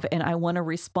love, and I want to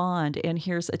respond, and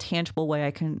here's a tangible way I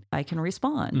can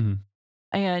respond." Mm-hmm.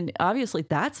 And obviously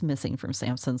that's missing from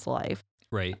Samson's life.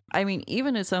 Right. I mean,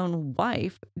 even his own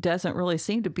wife doesn't really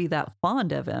seem to be that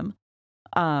fond of him.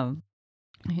 Well,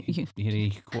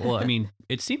 I mean,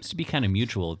 it seems to be kind of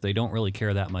mutual. They don't really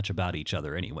care that much about each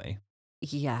other anyway.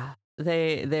 Yeah,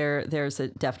 there's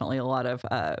definitely a lot of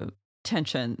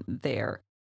tension there.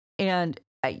 And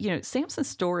Samson's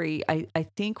story, I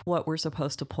think what we're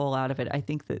supposed to pull out of it, I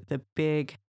think that the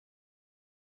big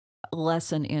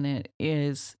lesson in it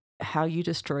is how you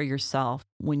destroy yourself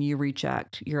when you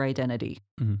reject your identity.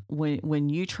 Mm-hmm. When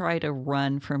you try to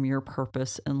run from your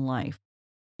purpose in life.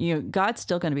 God's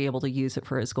still going to be able to use it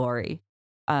for his glory.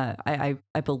 I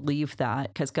believe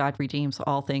that because God redeems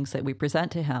all things that we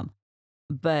present to him.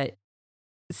 But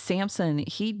Samson,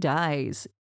 he dies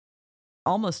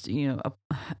almost,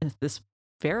 this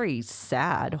very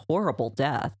sad, horrible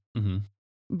death Mm-hmm.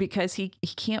 because he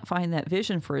can't find that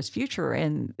vision for his future.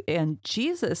 And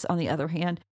Jesus, on the other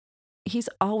hand, he's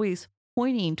always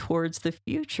pointing towards the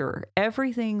future.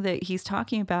 Everything that he's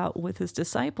talking about with his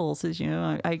disciples is,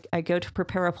 I go to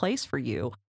prepare a place for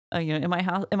you. In my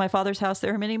house, in my Father's house,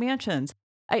 there are many mansions.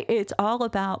 It's all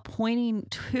about pointing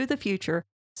to the future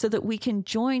so that we can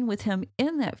join with him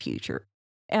in that future.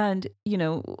 And,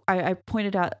 I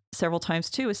pointed out several times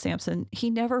too with Samson, he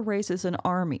never raises an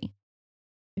army.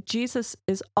 Jesus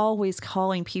is always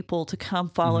calling people to come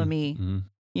follow me,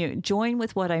 join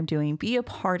with what I'm doing, be a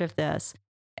part of this.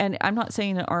 And I'm not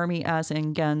saying an army as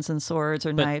in guns and swords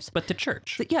or knives. But the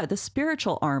church. The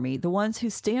spiritual army, the ones who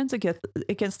stands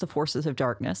against the forces of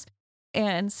darkness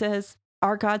and says,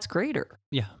 our God's greater.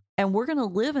 Yeah. And we're going to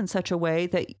live in such a way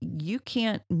that you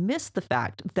can't miss the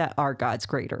fact that our God's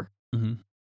greater. Mm-hmm.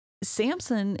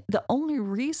 Samson, the only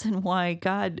reason why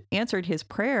God answered his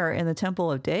prayer in the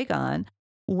temple of Dagon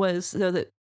was so that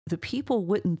the people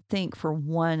wouldn't think for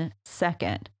 1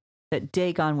 second that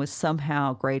Dagon was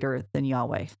somehow greater than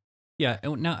Yahweh. Yeah.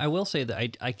 Now I will say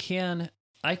that I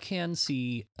can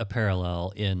see a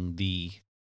parallel in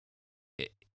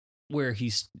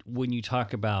when you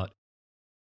talk about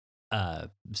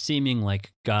seeming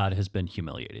like God has been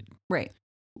humiliated. Right.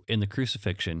 In the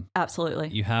crucifixion. Absolutely.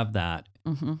 You have that.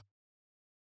 Mm-hmm.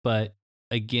 But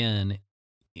again,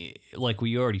 like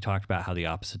we already talked about how the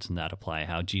opposites in that apply,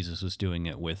 how Jesus was doing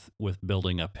it with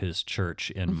building up his church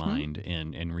in mind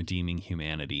and redeeming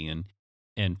humanity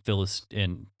and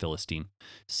Philistine.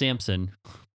 Samson,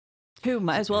 who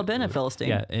might as well have been a Philistine.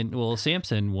 Yeah, and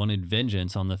Samson wanted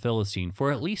vengeance on the Philistine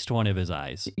for at least one of his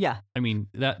eyes. Yeah. I mean,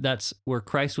 that's where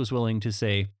Christ was willing to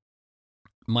say,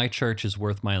 my church is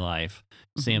worth my life.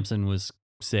 Mm-hmm. Samson was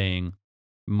saying,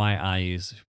 my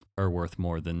eyes are worth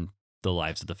more than the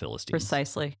lives of the Philistines.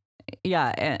 Precisely.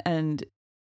 Yeah. And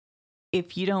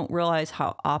if you don't realize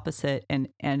how opposite and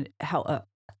how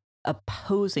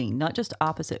opposing, not just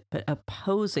opposite, but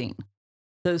opposing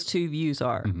those two views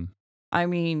are. Mm-hmm. I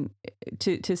mean,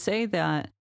 to say that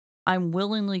I'm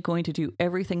willingly going to do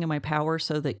everything in my power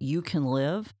so that you can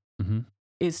live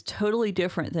is totally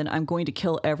different than I'm going to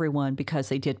kill everyone because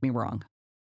they did me wrong.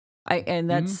 And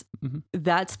that's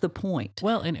the point.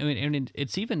 Well, and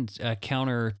it's even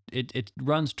counter. It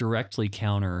runs directly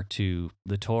counter to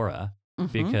the Torah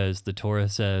because the Torah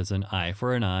says an eye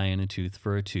for an eye and a tooth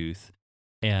for a tooth.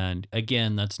 And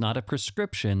again, that's not a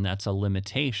prescription. That's a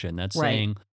limitation. That's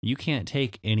saying you can't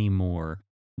take any more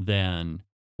than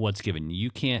what's given. You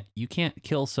can't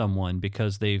kill someone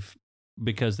because they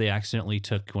accidentally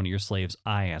took one of your slaves'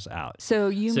 eyes out. So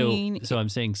I'm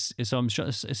saying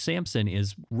Samson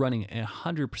is running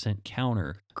 100%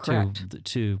 counter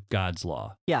to God's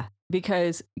law. Yeah,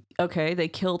 because they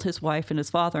killed his wife and his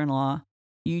father-in-law.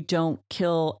 You don't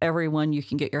kill everyone you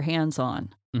can get your hands on.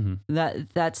 Mm-hmm.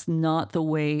 That's not the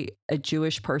way a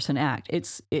Jewish person act.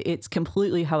 It's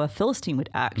completely how a Philistine would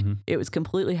act. Mm-hmm. It was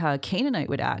completely how a Canaanite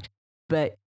would act,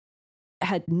 but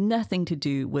had nothing to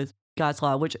do with God's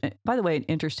law, which, by the way, an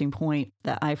interesting point,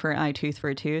 that eye for an eye, tooth for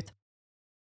a tooth.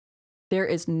 There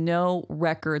is no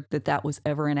record that was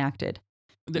ever enacted.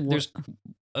 There's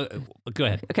go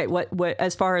ahead. Okay, what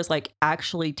as far as like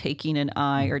actually taking an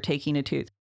eye or taking a tooth,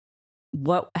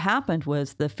 what happened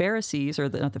was the Pharisees, or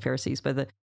not the Pharisees, but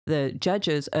the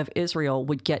judges of Israel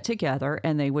would get together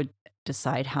and they would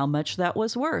decide how much that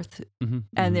was worth.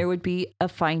 And there would be a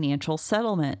financial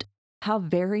settlement. How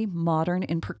very modern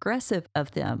and progressive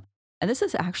of them. And this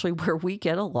is actually where we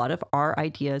get a lot of our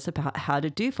ideas about how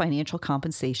to do financial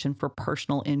compensation for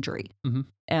personal injury.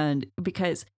 And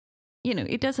because,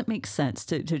 it doesn't make sense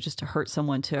to just hurt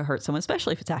someone,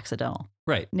 especially if it's accidental.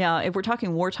 Right. Now, if we're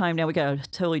talking wartime, now we got a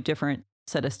totally different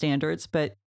set of standards,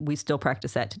 but we still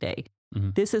practice that today.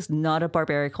 This is not a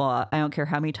barbaric law. I don't care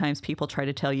how many times people try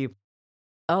to tell you,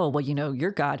 oh, well,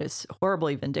 your God is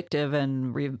horribly vindictive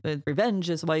and revenge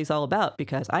is what he's all about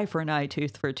because eye for an eye,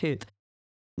 tooth for a tooth.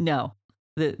 No,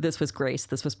 this was grace.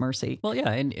 This was mercy. Well,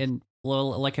 yeah. And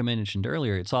like I mentioned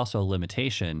earlier, it's also a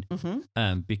limitation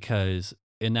because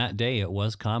in that day, it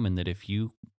was common that if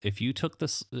you took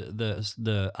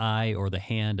the eye or the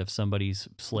hand of somebody's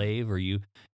slave, or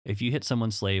if you hit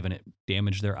someone's slave and it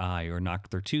damaged their eye or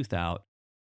knocked their tooth out,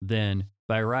 then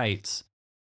by rights,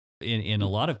 in a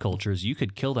lot of cultures, you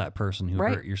could kill that person who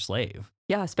hurt your slave.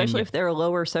 Yeah, especially if they're a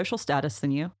lower social status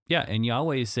than you. Yeah, and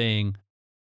Yahweh is saying,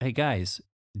 hey guys,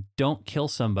 don't kill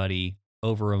somebody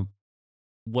over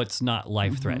what's not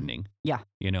life-threatening. Yeah.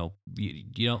 You know, you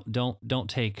don't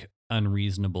take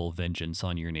unreasonable vengeance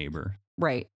on your neighbor.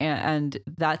 Right. And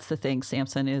that's the thing.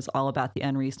 Samson is all about the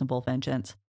unreasonable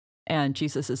vengeance, and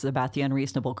Jesus is about the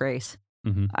unreasonable grace.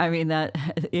 Mm-hmm. I mean, that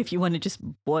if you want to just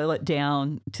boil it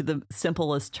down to the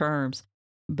simplest terms.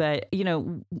 But, you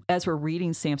know, as we're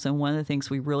reading Samson, one of the things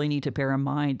we really need to bear in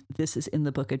mind, this is in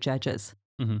the book of Judges.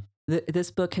 Mm-hmm.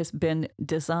 This book has been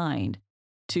designed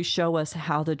to show us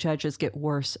how the judges get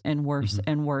worse and worse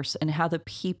and worse, and how the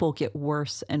people get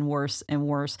worse and worse and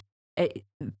worse.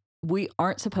 We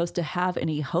aren't supposed to have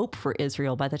any hope for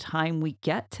Israel by the time we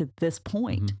get to this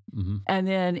point. Mm-hmm. And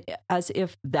then, as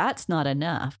if that's not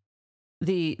enough,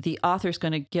 the author's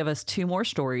going to give us 2 more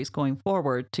stories going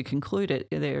forward to conclude it.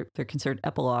 They're considered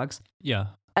epilogues. Yeah.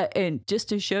 And just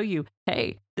to show you,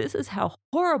 hey, this is how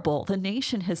horrible the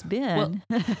nation has been.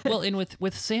 Well, and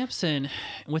with Samson,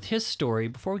 with his story,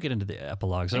 before we get into the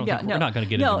epilogues, I don't think no, we're not going to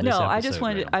get into this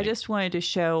episode. I just wanted to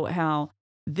show how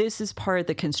this is part of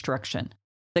the construction.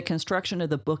 The construction of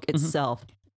the book itself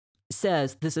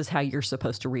says this is how you're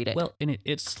supposed to read it. Well, and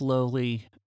it slowly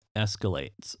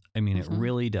escalates. I mean, it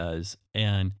really does.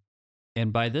 And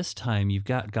by this time, you've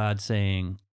got God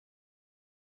saying,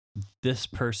 this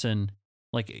person,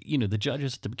 like, you know, the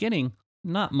judges at the beginning,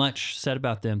 not much said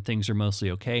about them. Things are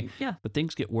mostly okay. Yeah. But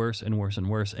things get worse and worse and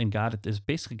worse. And God is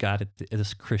basically got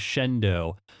this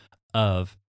crescendo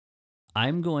of, I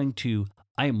am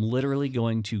literally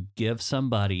going to give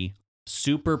somebody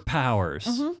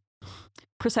superpowers.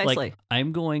 Precisely. Like,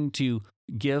 I'm going to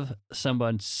give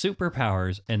someone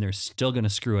superpowers and they're still going to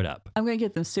screw it up. I'm going to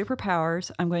give them superpowers.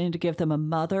 I'm going to give them a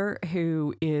mother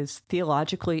who is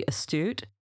theologically astute,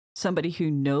 somebody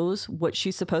who knows what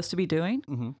she's supposed to be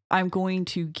doing. I'm going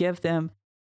to give them,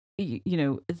 you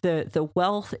know, the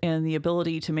wealth and the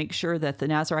ability to make sure that the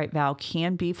Nazirite vow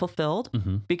can be fulfilled.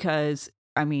 Because,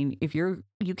 I mean, if you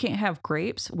can't have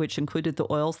grapes, which included the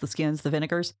oils, the skins, the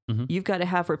vinegars, you've got to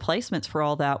have replacements for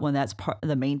all that when that's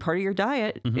the main part of your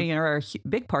diet, you know, or a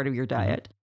big part of your diet.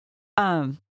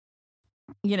 You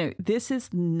know, this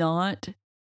is not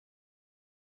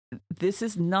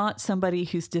somebody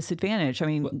who's disadvantaged. I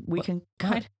mean,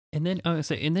 and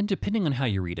then depending on how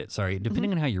you read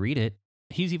it,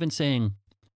 he's even saying,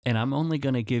 and I'm only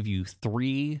going to give you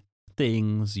 3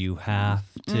 things you have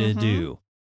to do.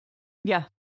 Yeah.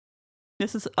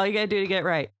 This is all you got to do to get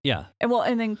right. Yeah.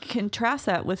 And then contrast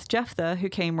that with Jephthah, who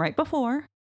came right before,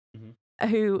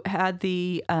 who had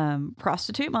the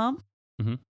prostitute mom.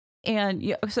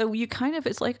 And so you kind of,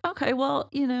 it's like, okay, well,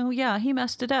 you know, yeah, he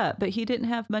messed it up, but he didn't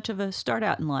have much of a start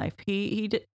out in life.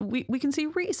 We can see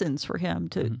reasons for him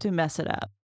to mess it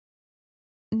up.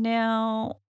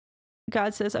 Now,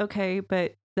 God says, okay,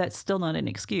 but that's still not an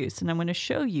excuse. And I'm going to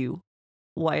show you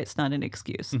why it's not an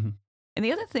excuse. And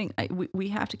the other thing we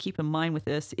have to keep in mind with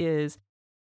this is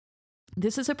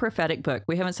a prophetic book.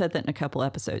 We haven't said that in a couple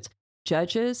episodes.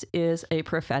 Judges is a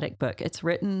prophetic book. It's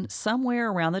written somewhere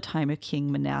around the time of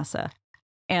King Manasseh.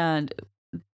 And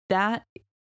that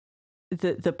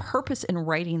the purpose in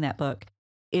writing that book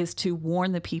is to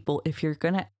warn the people, if you're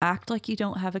going to act like you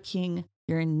don't have a king,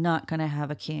 you're not going to have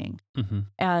a king.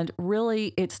 And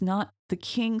really, it's not the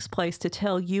king's place to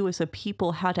tell you as a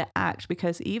people how to act,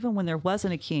 because even when there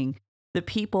wasn't a king, the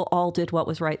people all did what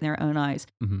was right in their own eyes.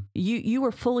 You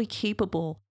were fully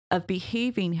capable of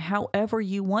behaving however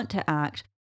you want to act,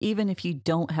 even if you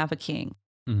don't have a king.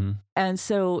 And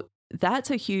so that's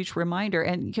a huge reminder.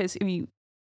 And because, I mean,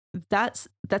 that's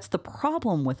the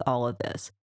problem with all of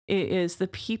this, is the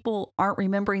people aren't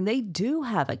remembering they do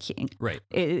have a king. Right.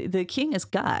 The king is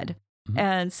God.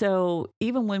 And so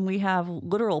even when we have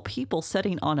literal people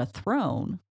sitting on a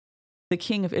throne, the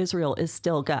king of Israel is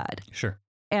still God. Sure.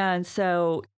 And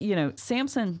so, you know,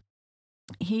 Samson,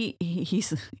 he's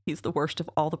the worst of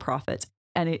all the prophets,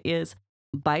 and it is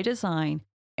by design,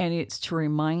 and it's to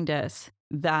remind us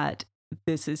that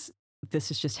this is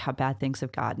just how bad things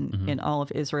have gotten in all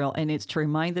of Israel, and it's to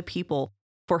remind the people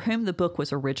for whom the book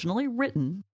was originally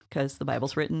written, because the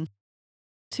Bible's written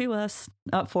to us,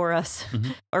 not for us,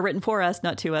 or written for us,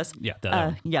 not to us.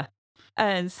 Yeah. Yeah.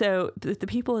 And so the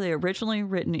people they originally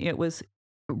written, it was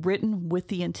written with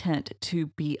the intent to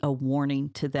be a warning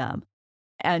to them.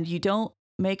 And you don't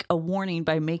make a warning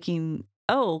by making,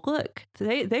 oh, look,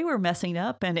 they were messing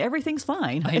up and everything's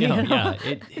fine. I know, yeah.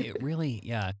 It really,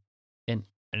 yeah. And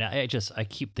I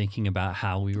keep thinking about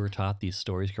how we were taught these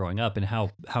stories growing up and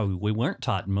how we weren't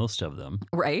taught most of them.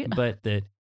 Right. But that,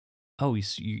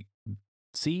 you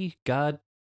see, God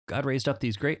raised up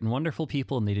these great and wonderful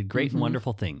people and they did great and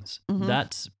wonderful things.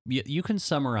 That's, you can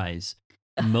summarize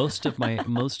most of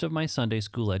my Sunday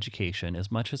school education,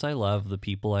 as much as I love the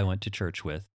people I went to church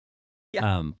with,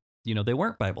 Yeah. they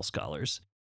weren't Bible scholars,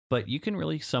 but you can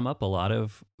really sum up a lot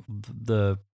of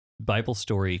the Bible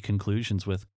story conclusions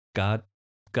with God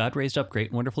raised up great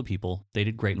and wonderful people. They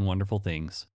did great and wonderful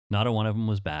things. Not a one of them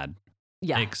was bad,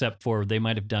 Yeah. except for they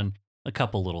might have done a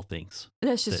couple little things.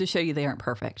 That's just to show you they aren't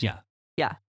perfect. Yeah.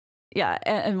 Yeah. Yeah.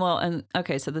 And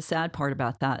okay, so the sad part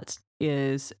about that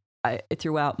is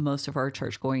throughout most of our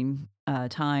church going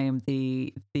time,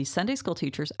 the Sunday school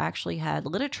teachers actually had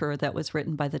literature that was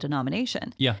written by the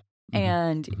denomination. Yeah. Mm-hmm.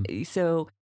 And so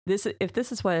if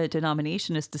this is what a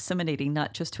denomination is disseminating,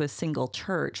 not just to a single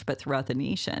church, but throughout the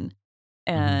nation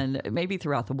and maybe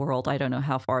throughout the world, I don't know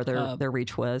how far their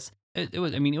reach was. It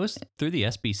was through the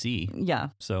SBC. Yeah.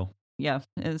 So yeah.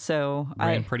 And so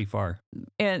ran pretty far.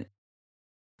 And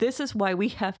this is why we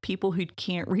have people who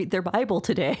can't read their Bible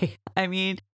today. I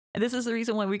mean, this is the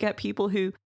reason why we got people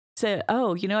who said,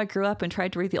 oh, I grew up and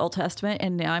tried to read the Old Testament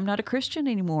and now I'm not a Christian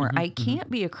anymore. I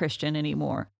can't be a Christian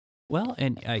anymore. Well,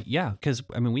 and because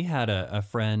we had a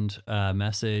friend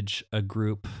message a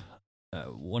group,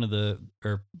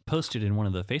 posted in one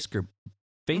of the Facebook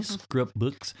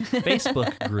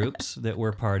groups that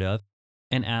we're part of,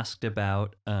 and asked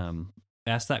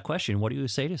that question: what do you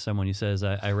say to someone who says,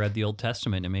 "I read the Old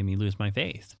Testament and it made me lose my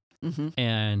faith"? Mm-hmm.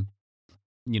 And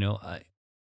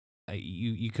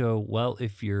you go, well,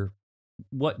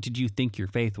 what did you think your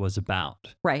faith was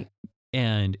about? Right.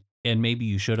 And maybe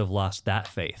you should have lost that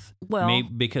faith. Well,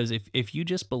 because if you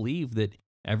just believe that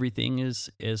everything is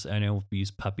I know we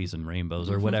use puppies and rainbows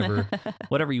or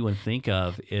whatever you would think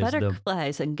of is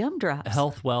butterflies and gumdrops,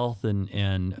 health, wealth,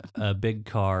 and a big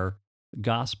car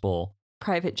gospel,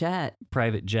 private jet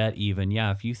even.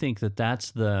 Yeah. If you think that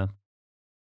that's the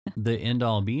end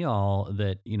all be all,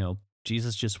 that,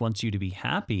 Jesus just wants you to be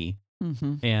happy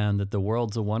and that the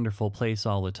world's a wonderful place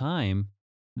all the time,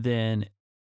 then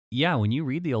yeah, when you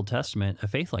read the Old Testament, a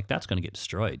faith like that's going to get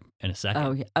destroyed in a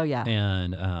second. Oh yeah.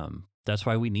 And that's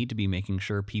why we need to be making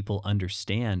sure people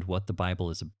understand what the Bible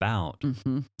is about,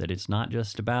 that it's not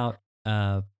just about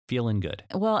feeling good.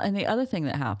 Well, and the other thing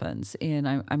that happens, and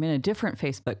I'm in a different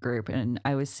Facebook group, and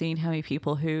I was seeing how many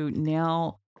people who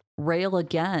now rail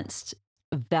against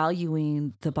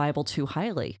valuing the Bible too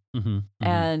highly.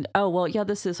 And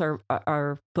this is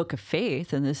our book of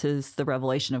faith and this is the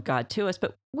revelation of God to us,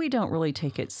 but we don't really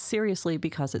take it seriously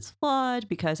because it's flawed.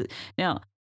 Now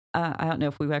I don't know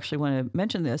if we actually want to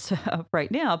mention this right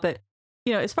now, but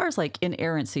as far as like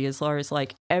inerrancy, as far as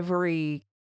like every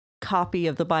copy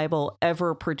of the Bible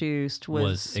ever produced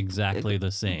was exactly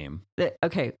the same.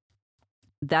 Okay.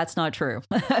 That's not true.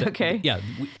 Okay. Yeah.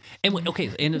 I'm gonna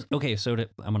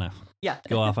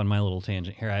go off on my little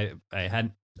tangent here.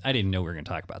 I didn't know we were gonna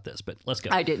talk about this, but let's go.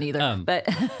 I didn't either. But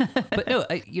no,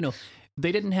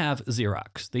 they didn't have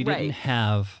Xerox. They didn't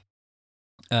have,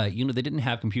 they didn't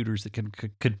have computers that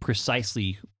could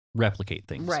precisely replicate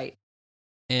things. Right.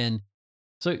 And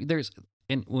so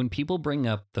and when people bring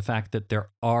up the fact that there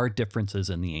are differences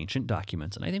in the ancient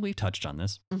documents, and I think we've touched on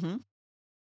this,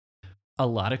 a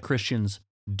lot of Christians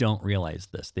don't realize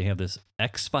this. They have this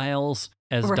X-Files,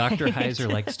 as Dr. Heiser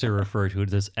likes to refer to it,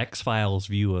 this X-Files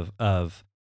view of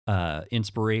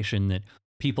inspiration, that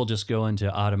people just go into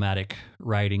automatic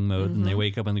writing mode and they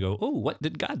wake up and they go, oh, what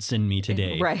did God send me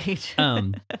today? Right.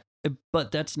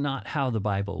 But that's not how the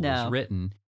Bible was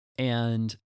written.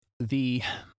 And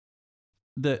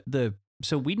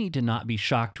so we need to not be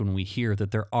shocked when we hear that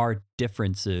there are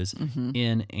differences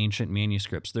in ancient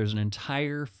manuscripts. There's an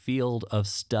entire field of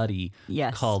study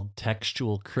called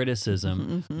textual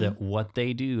criticism, that what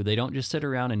they do, they don't just sit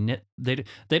around and they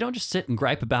don't just sit and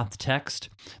gripe about the text.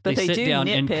 But they sit down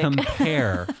and nitpick.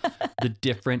 compare the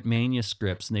different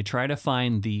manuscripts, and they try to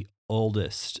find the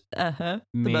oldest, the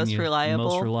most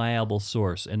reliable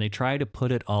source, and they try to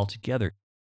put it all together.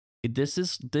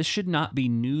 This should not be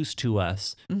news to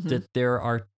us that there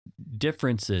are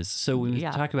differences. So when we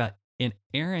talk about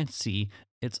inerrancy,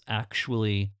 it's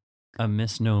actually a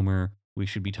misnomer. We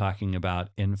should be talking about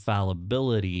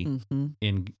infallibility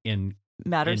in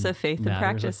matters of faith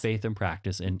and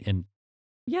practice. And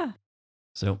yeah.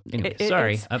 So anyway,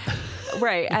 sorry.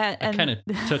 Right. I kind of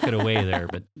took it away there,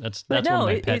 but that's one of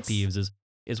my pet peeves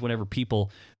is whenever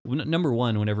people, number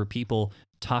one, whenever people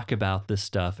talk about this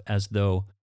stuff as though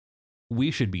we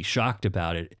should be shocked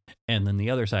about it. And then the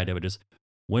other side of it is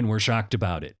when we're shocked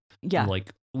about it. Yeah.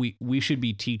 Like we should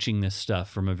be teaching this stuff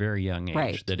from a very young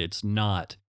age, that it's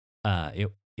not,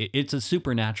 it's a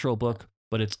supernatural book,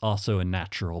 but it's also a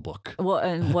natural book. Well,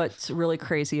 and what's really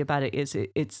crazy about it is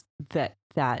it's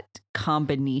that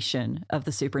combination of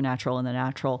the supernatural and the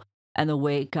natural and the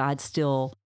way God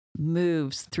still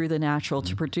moves through the natural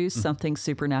to produce something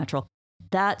supernatural.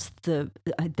 That's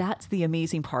the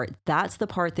amazing part. That's the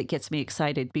part that gets me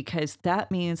excited, because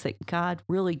that means that God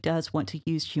really does want to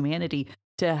use humanity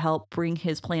to help bring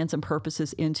his plans and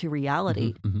purposes into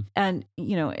reality. And,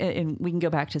 and we can go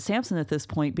back to Samson at this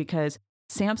point, because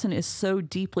Samson is so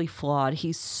deeply flawed.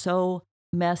 He's so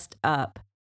messed up.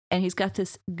 And he's got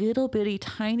this little bitty,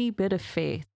 tiny bit of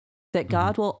faith that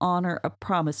God will honor a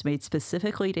promise made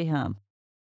specifically to him.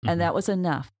 And that was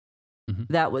enough.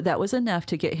 That was enough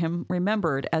to get him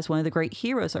remembered as one of the great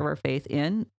heroes of our faith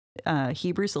in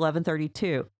Hebrews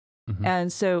 11:32.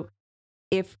 And so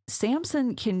if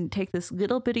Samson can take this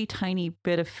little bitty tiny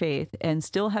bit of faith and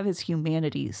still have his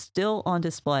humanity still on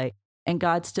display, and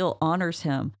God still honors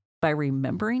him by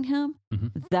remembering him,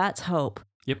 that's hope.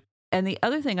 Yep. And the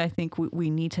other thing I think we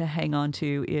need to hang on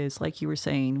to is, like you were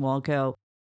saying a while ago,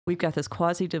 we've got this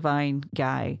quasi-divine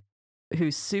guy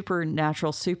who's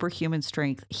supernatural, superhuman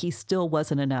strength. He still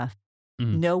wasn't enough.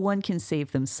 No one can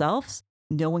save themselves.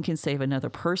 No one can save another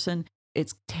person.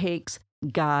 It takes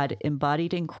God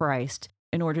embodied in Christ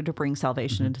in order to bring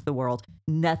salvation into the world.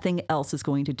 Nothing else is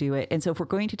going to do it. And so if we're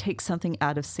going to take something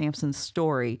out of Samson's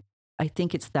story, I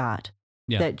think it's that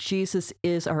Jesus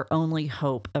is our only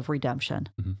hope of redemption.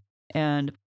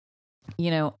 And,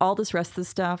 all this rest of the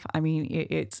stuff, I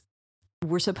mean,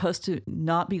 we're supposed to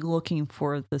not be looking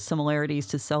for the similarities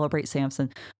to celebrate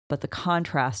Samson, but the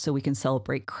contrast so we can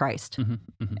celebrate Christ.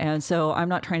 And so I'm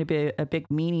not trying to be a big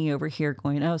meanie over here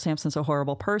going, oh, Samson's a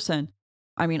horrible person.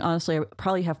 I mean, honestly, I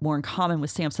probably have more in common with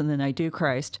Samson than I do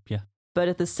Christ. Yeah. But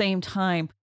at the same time,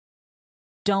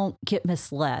 don't get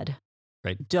misled.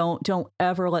 Right. Don't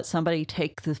ever let somebody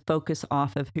take the focus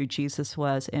off of who Jesus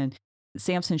was. And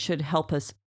Samson should help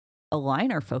us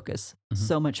align our focus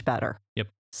so much better. Yep.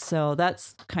 So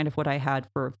that's kind of what I had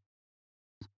for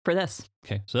this.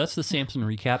 Okay. So that's the Samson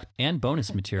recap and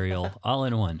bonus material all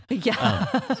in one. Yeah.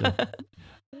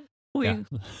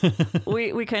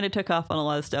 We kind of took off on a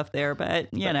lot of stuff there, but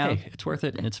hey, it's worth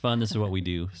it and it's fun. This is what we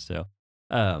do. So,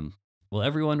 well,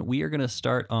 everyone, we are going to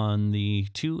start on the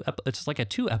it's like a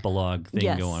 2 epilogue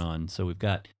thing going on. So we've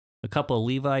got a couple of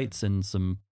Levites and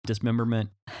some dismemberment.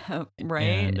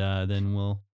 Right. And then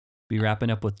we'll be wrapping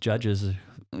up with Judges.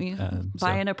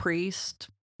 Buying a priest.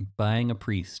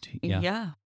 Yeah.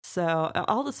 Yeah. So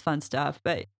all this fun stuff,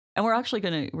 and we're actually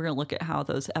we're gonna look at how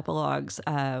those epilogues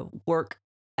work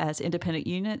as independent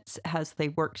units, as they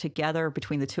work together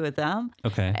between the two of them.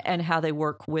 Okay. And how they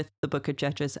work with the book of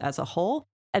Judges as a whole,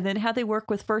 and then how they work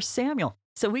with 1 Samuel.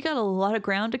 So we got a lot of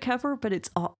ground to cover, but it's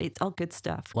all good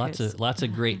stuff. Lots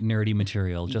of great nerdy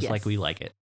material, just like we like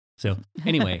it. So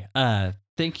anyway,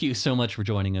 thank you so much for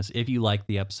joining us. If you liked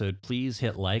the episode, please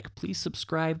hit like, please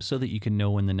subscribe so that you can know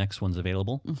when the next one's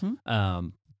available.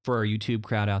 For our YouTube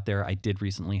crowd out there, I did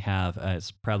recently have,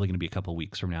 it's probably going to be a couple of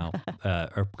weeks from now,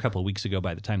 or a couple of weeks ago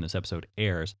by the time this episode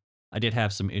airs, I did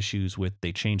have some issues with,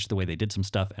 they changed the way they did some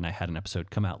stuff and I had an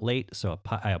episode come out late. So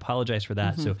I apologize for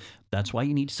that. So that's why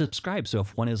you need to subscribe. So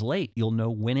if one is late, you'll know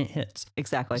when it hits.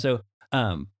 Exactly. So,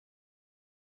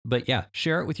 but yeah,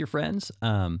 share it with your friends.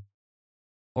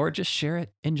 Or just share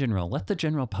it in general. Let the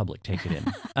general public take it in.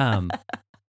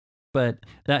 But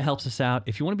that helps us out.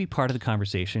 If you want to be part of the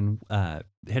conversation,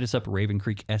 hit us up at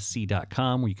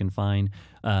ravencreeksc.com, where you can find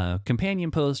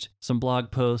companion post, some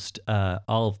blog post,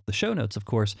 all of the show notes, of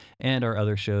course, and our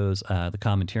other shows, the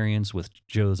Commentarians with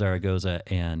Joe Zaragoza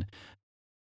and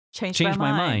Change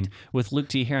My Mind with Luke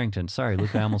T. Harrington. Sorry,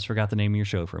 Luke, I almost forgot the name of your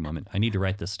show for a moment. I need to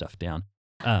write this stuff down.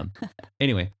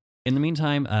 Anyway. In the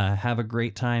meantime, have a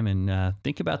great time and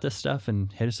think about this stuff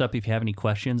and hit us up if you have any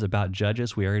questions about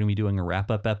Judges. We are going to be doing a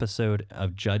wrap-up episode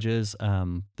of Judges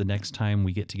the next time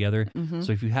we get together.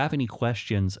 So if you have any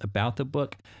questions about the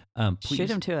book, please shoot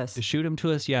them to us. Shoot them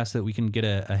to us, so that we can get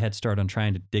a head start on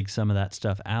trying to dig some of that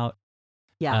stuff out.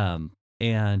 Yeah.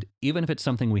 And even if it's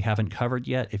something we haven't covered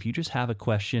yet, if you just have a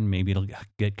question, maybe it'll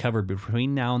get covered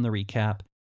between now and the recap.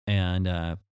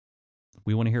 And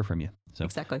we want to hear from you. So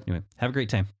exactly. Anyway, have a great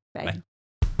time. Bye.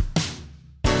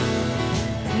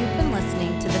 You've been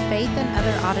listening to the Faith and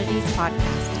Other Oddities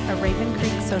podcast, a Raven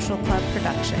Creek Social Club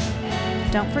production.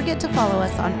 Don't forget to follow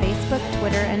us on Facebook,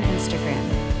 Twitter, and Instagram.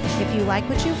 If you like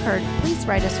what you've heard, please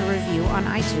write us a review on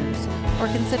iTunes or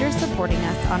consider supporting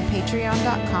us on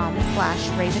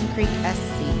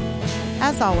patreon.com/RavenCreekSC.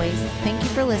 As always, thank you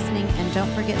for listening and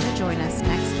don't forget to join us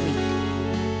next week.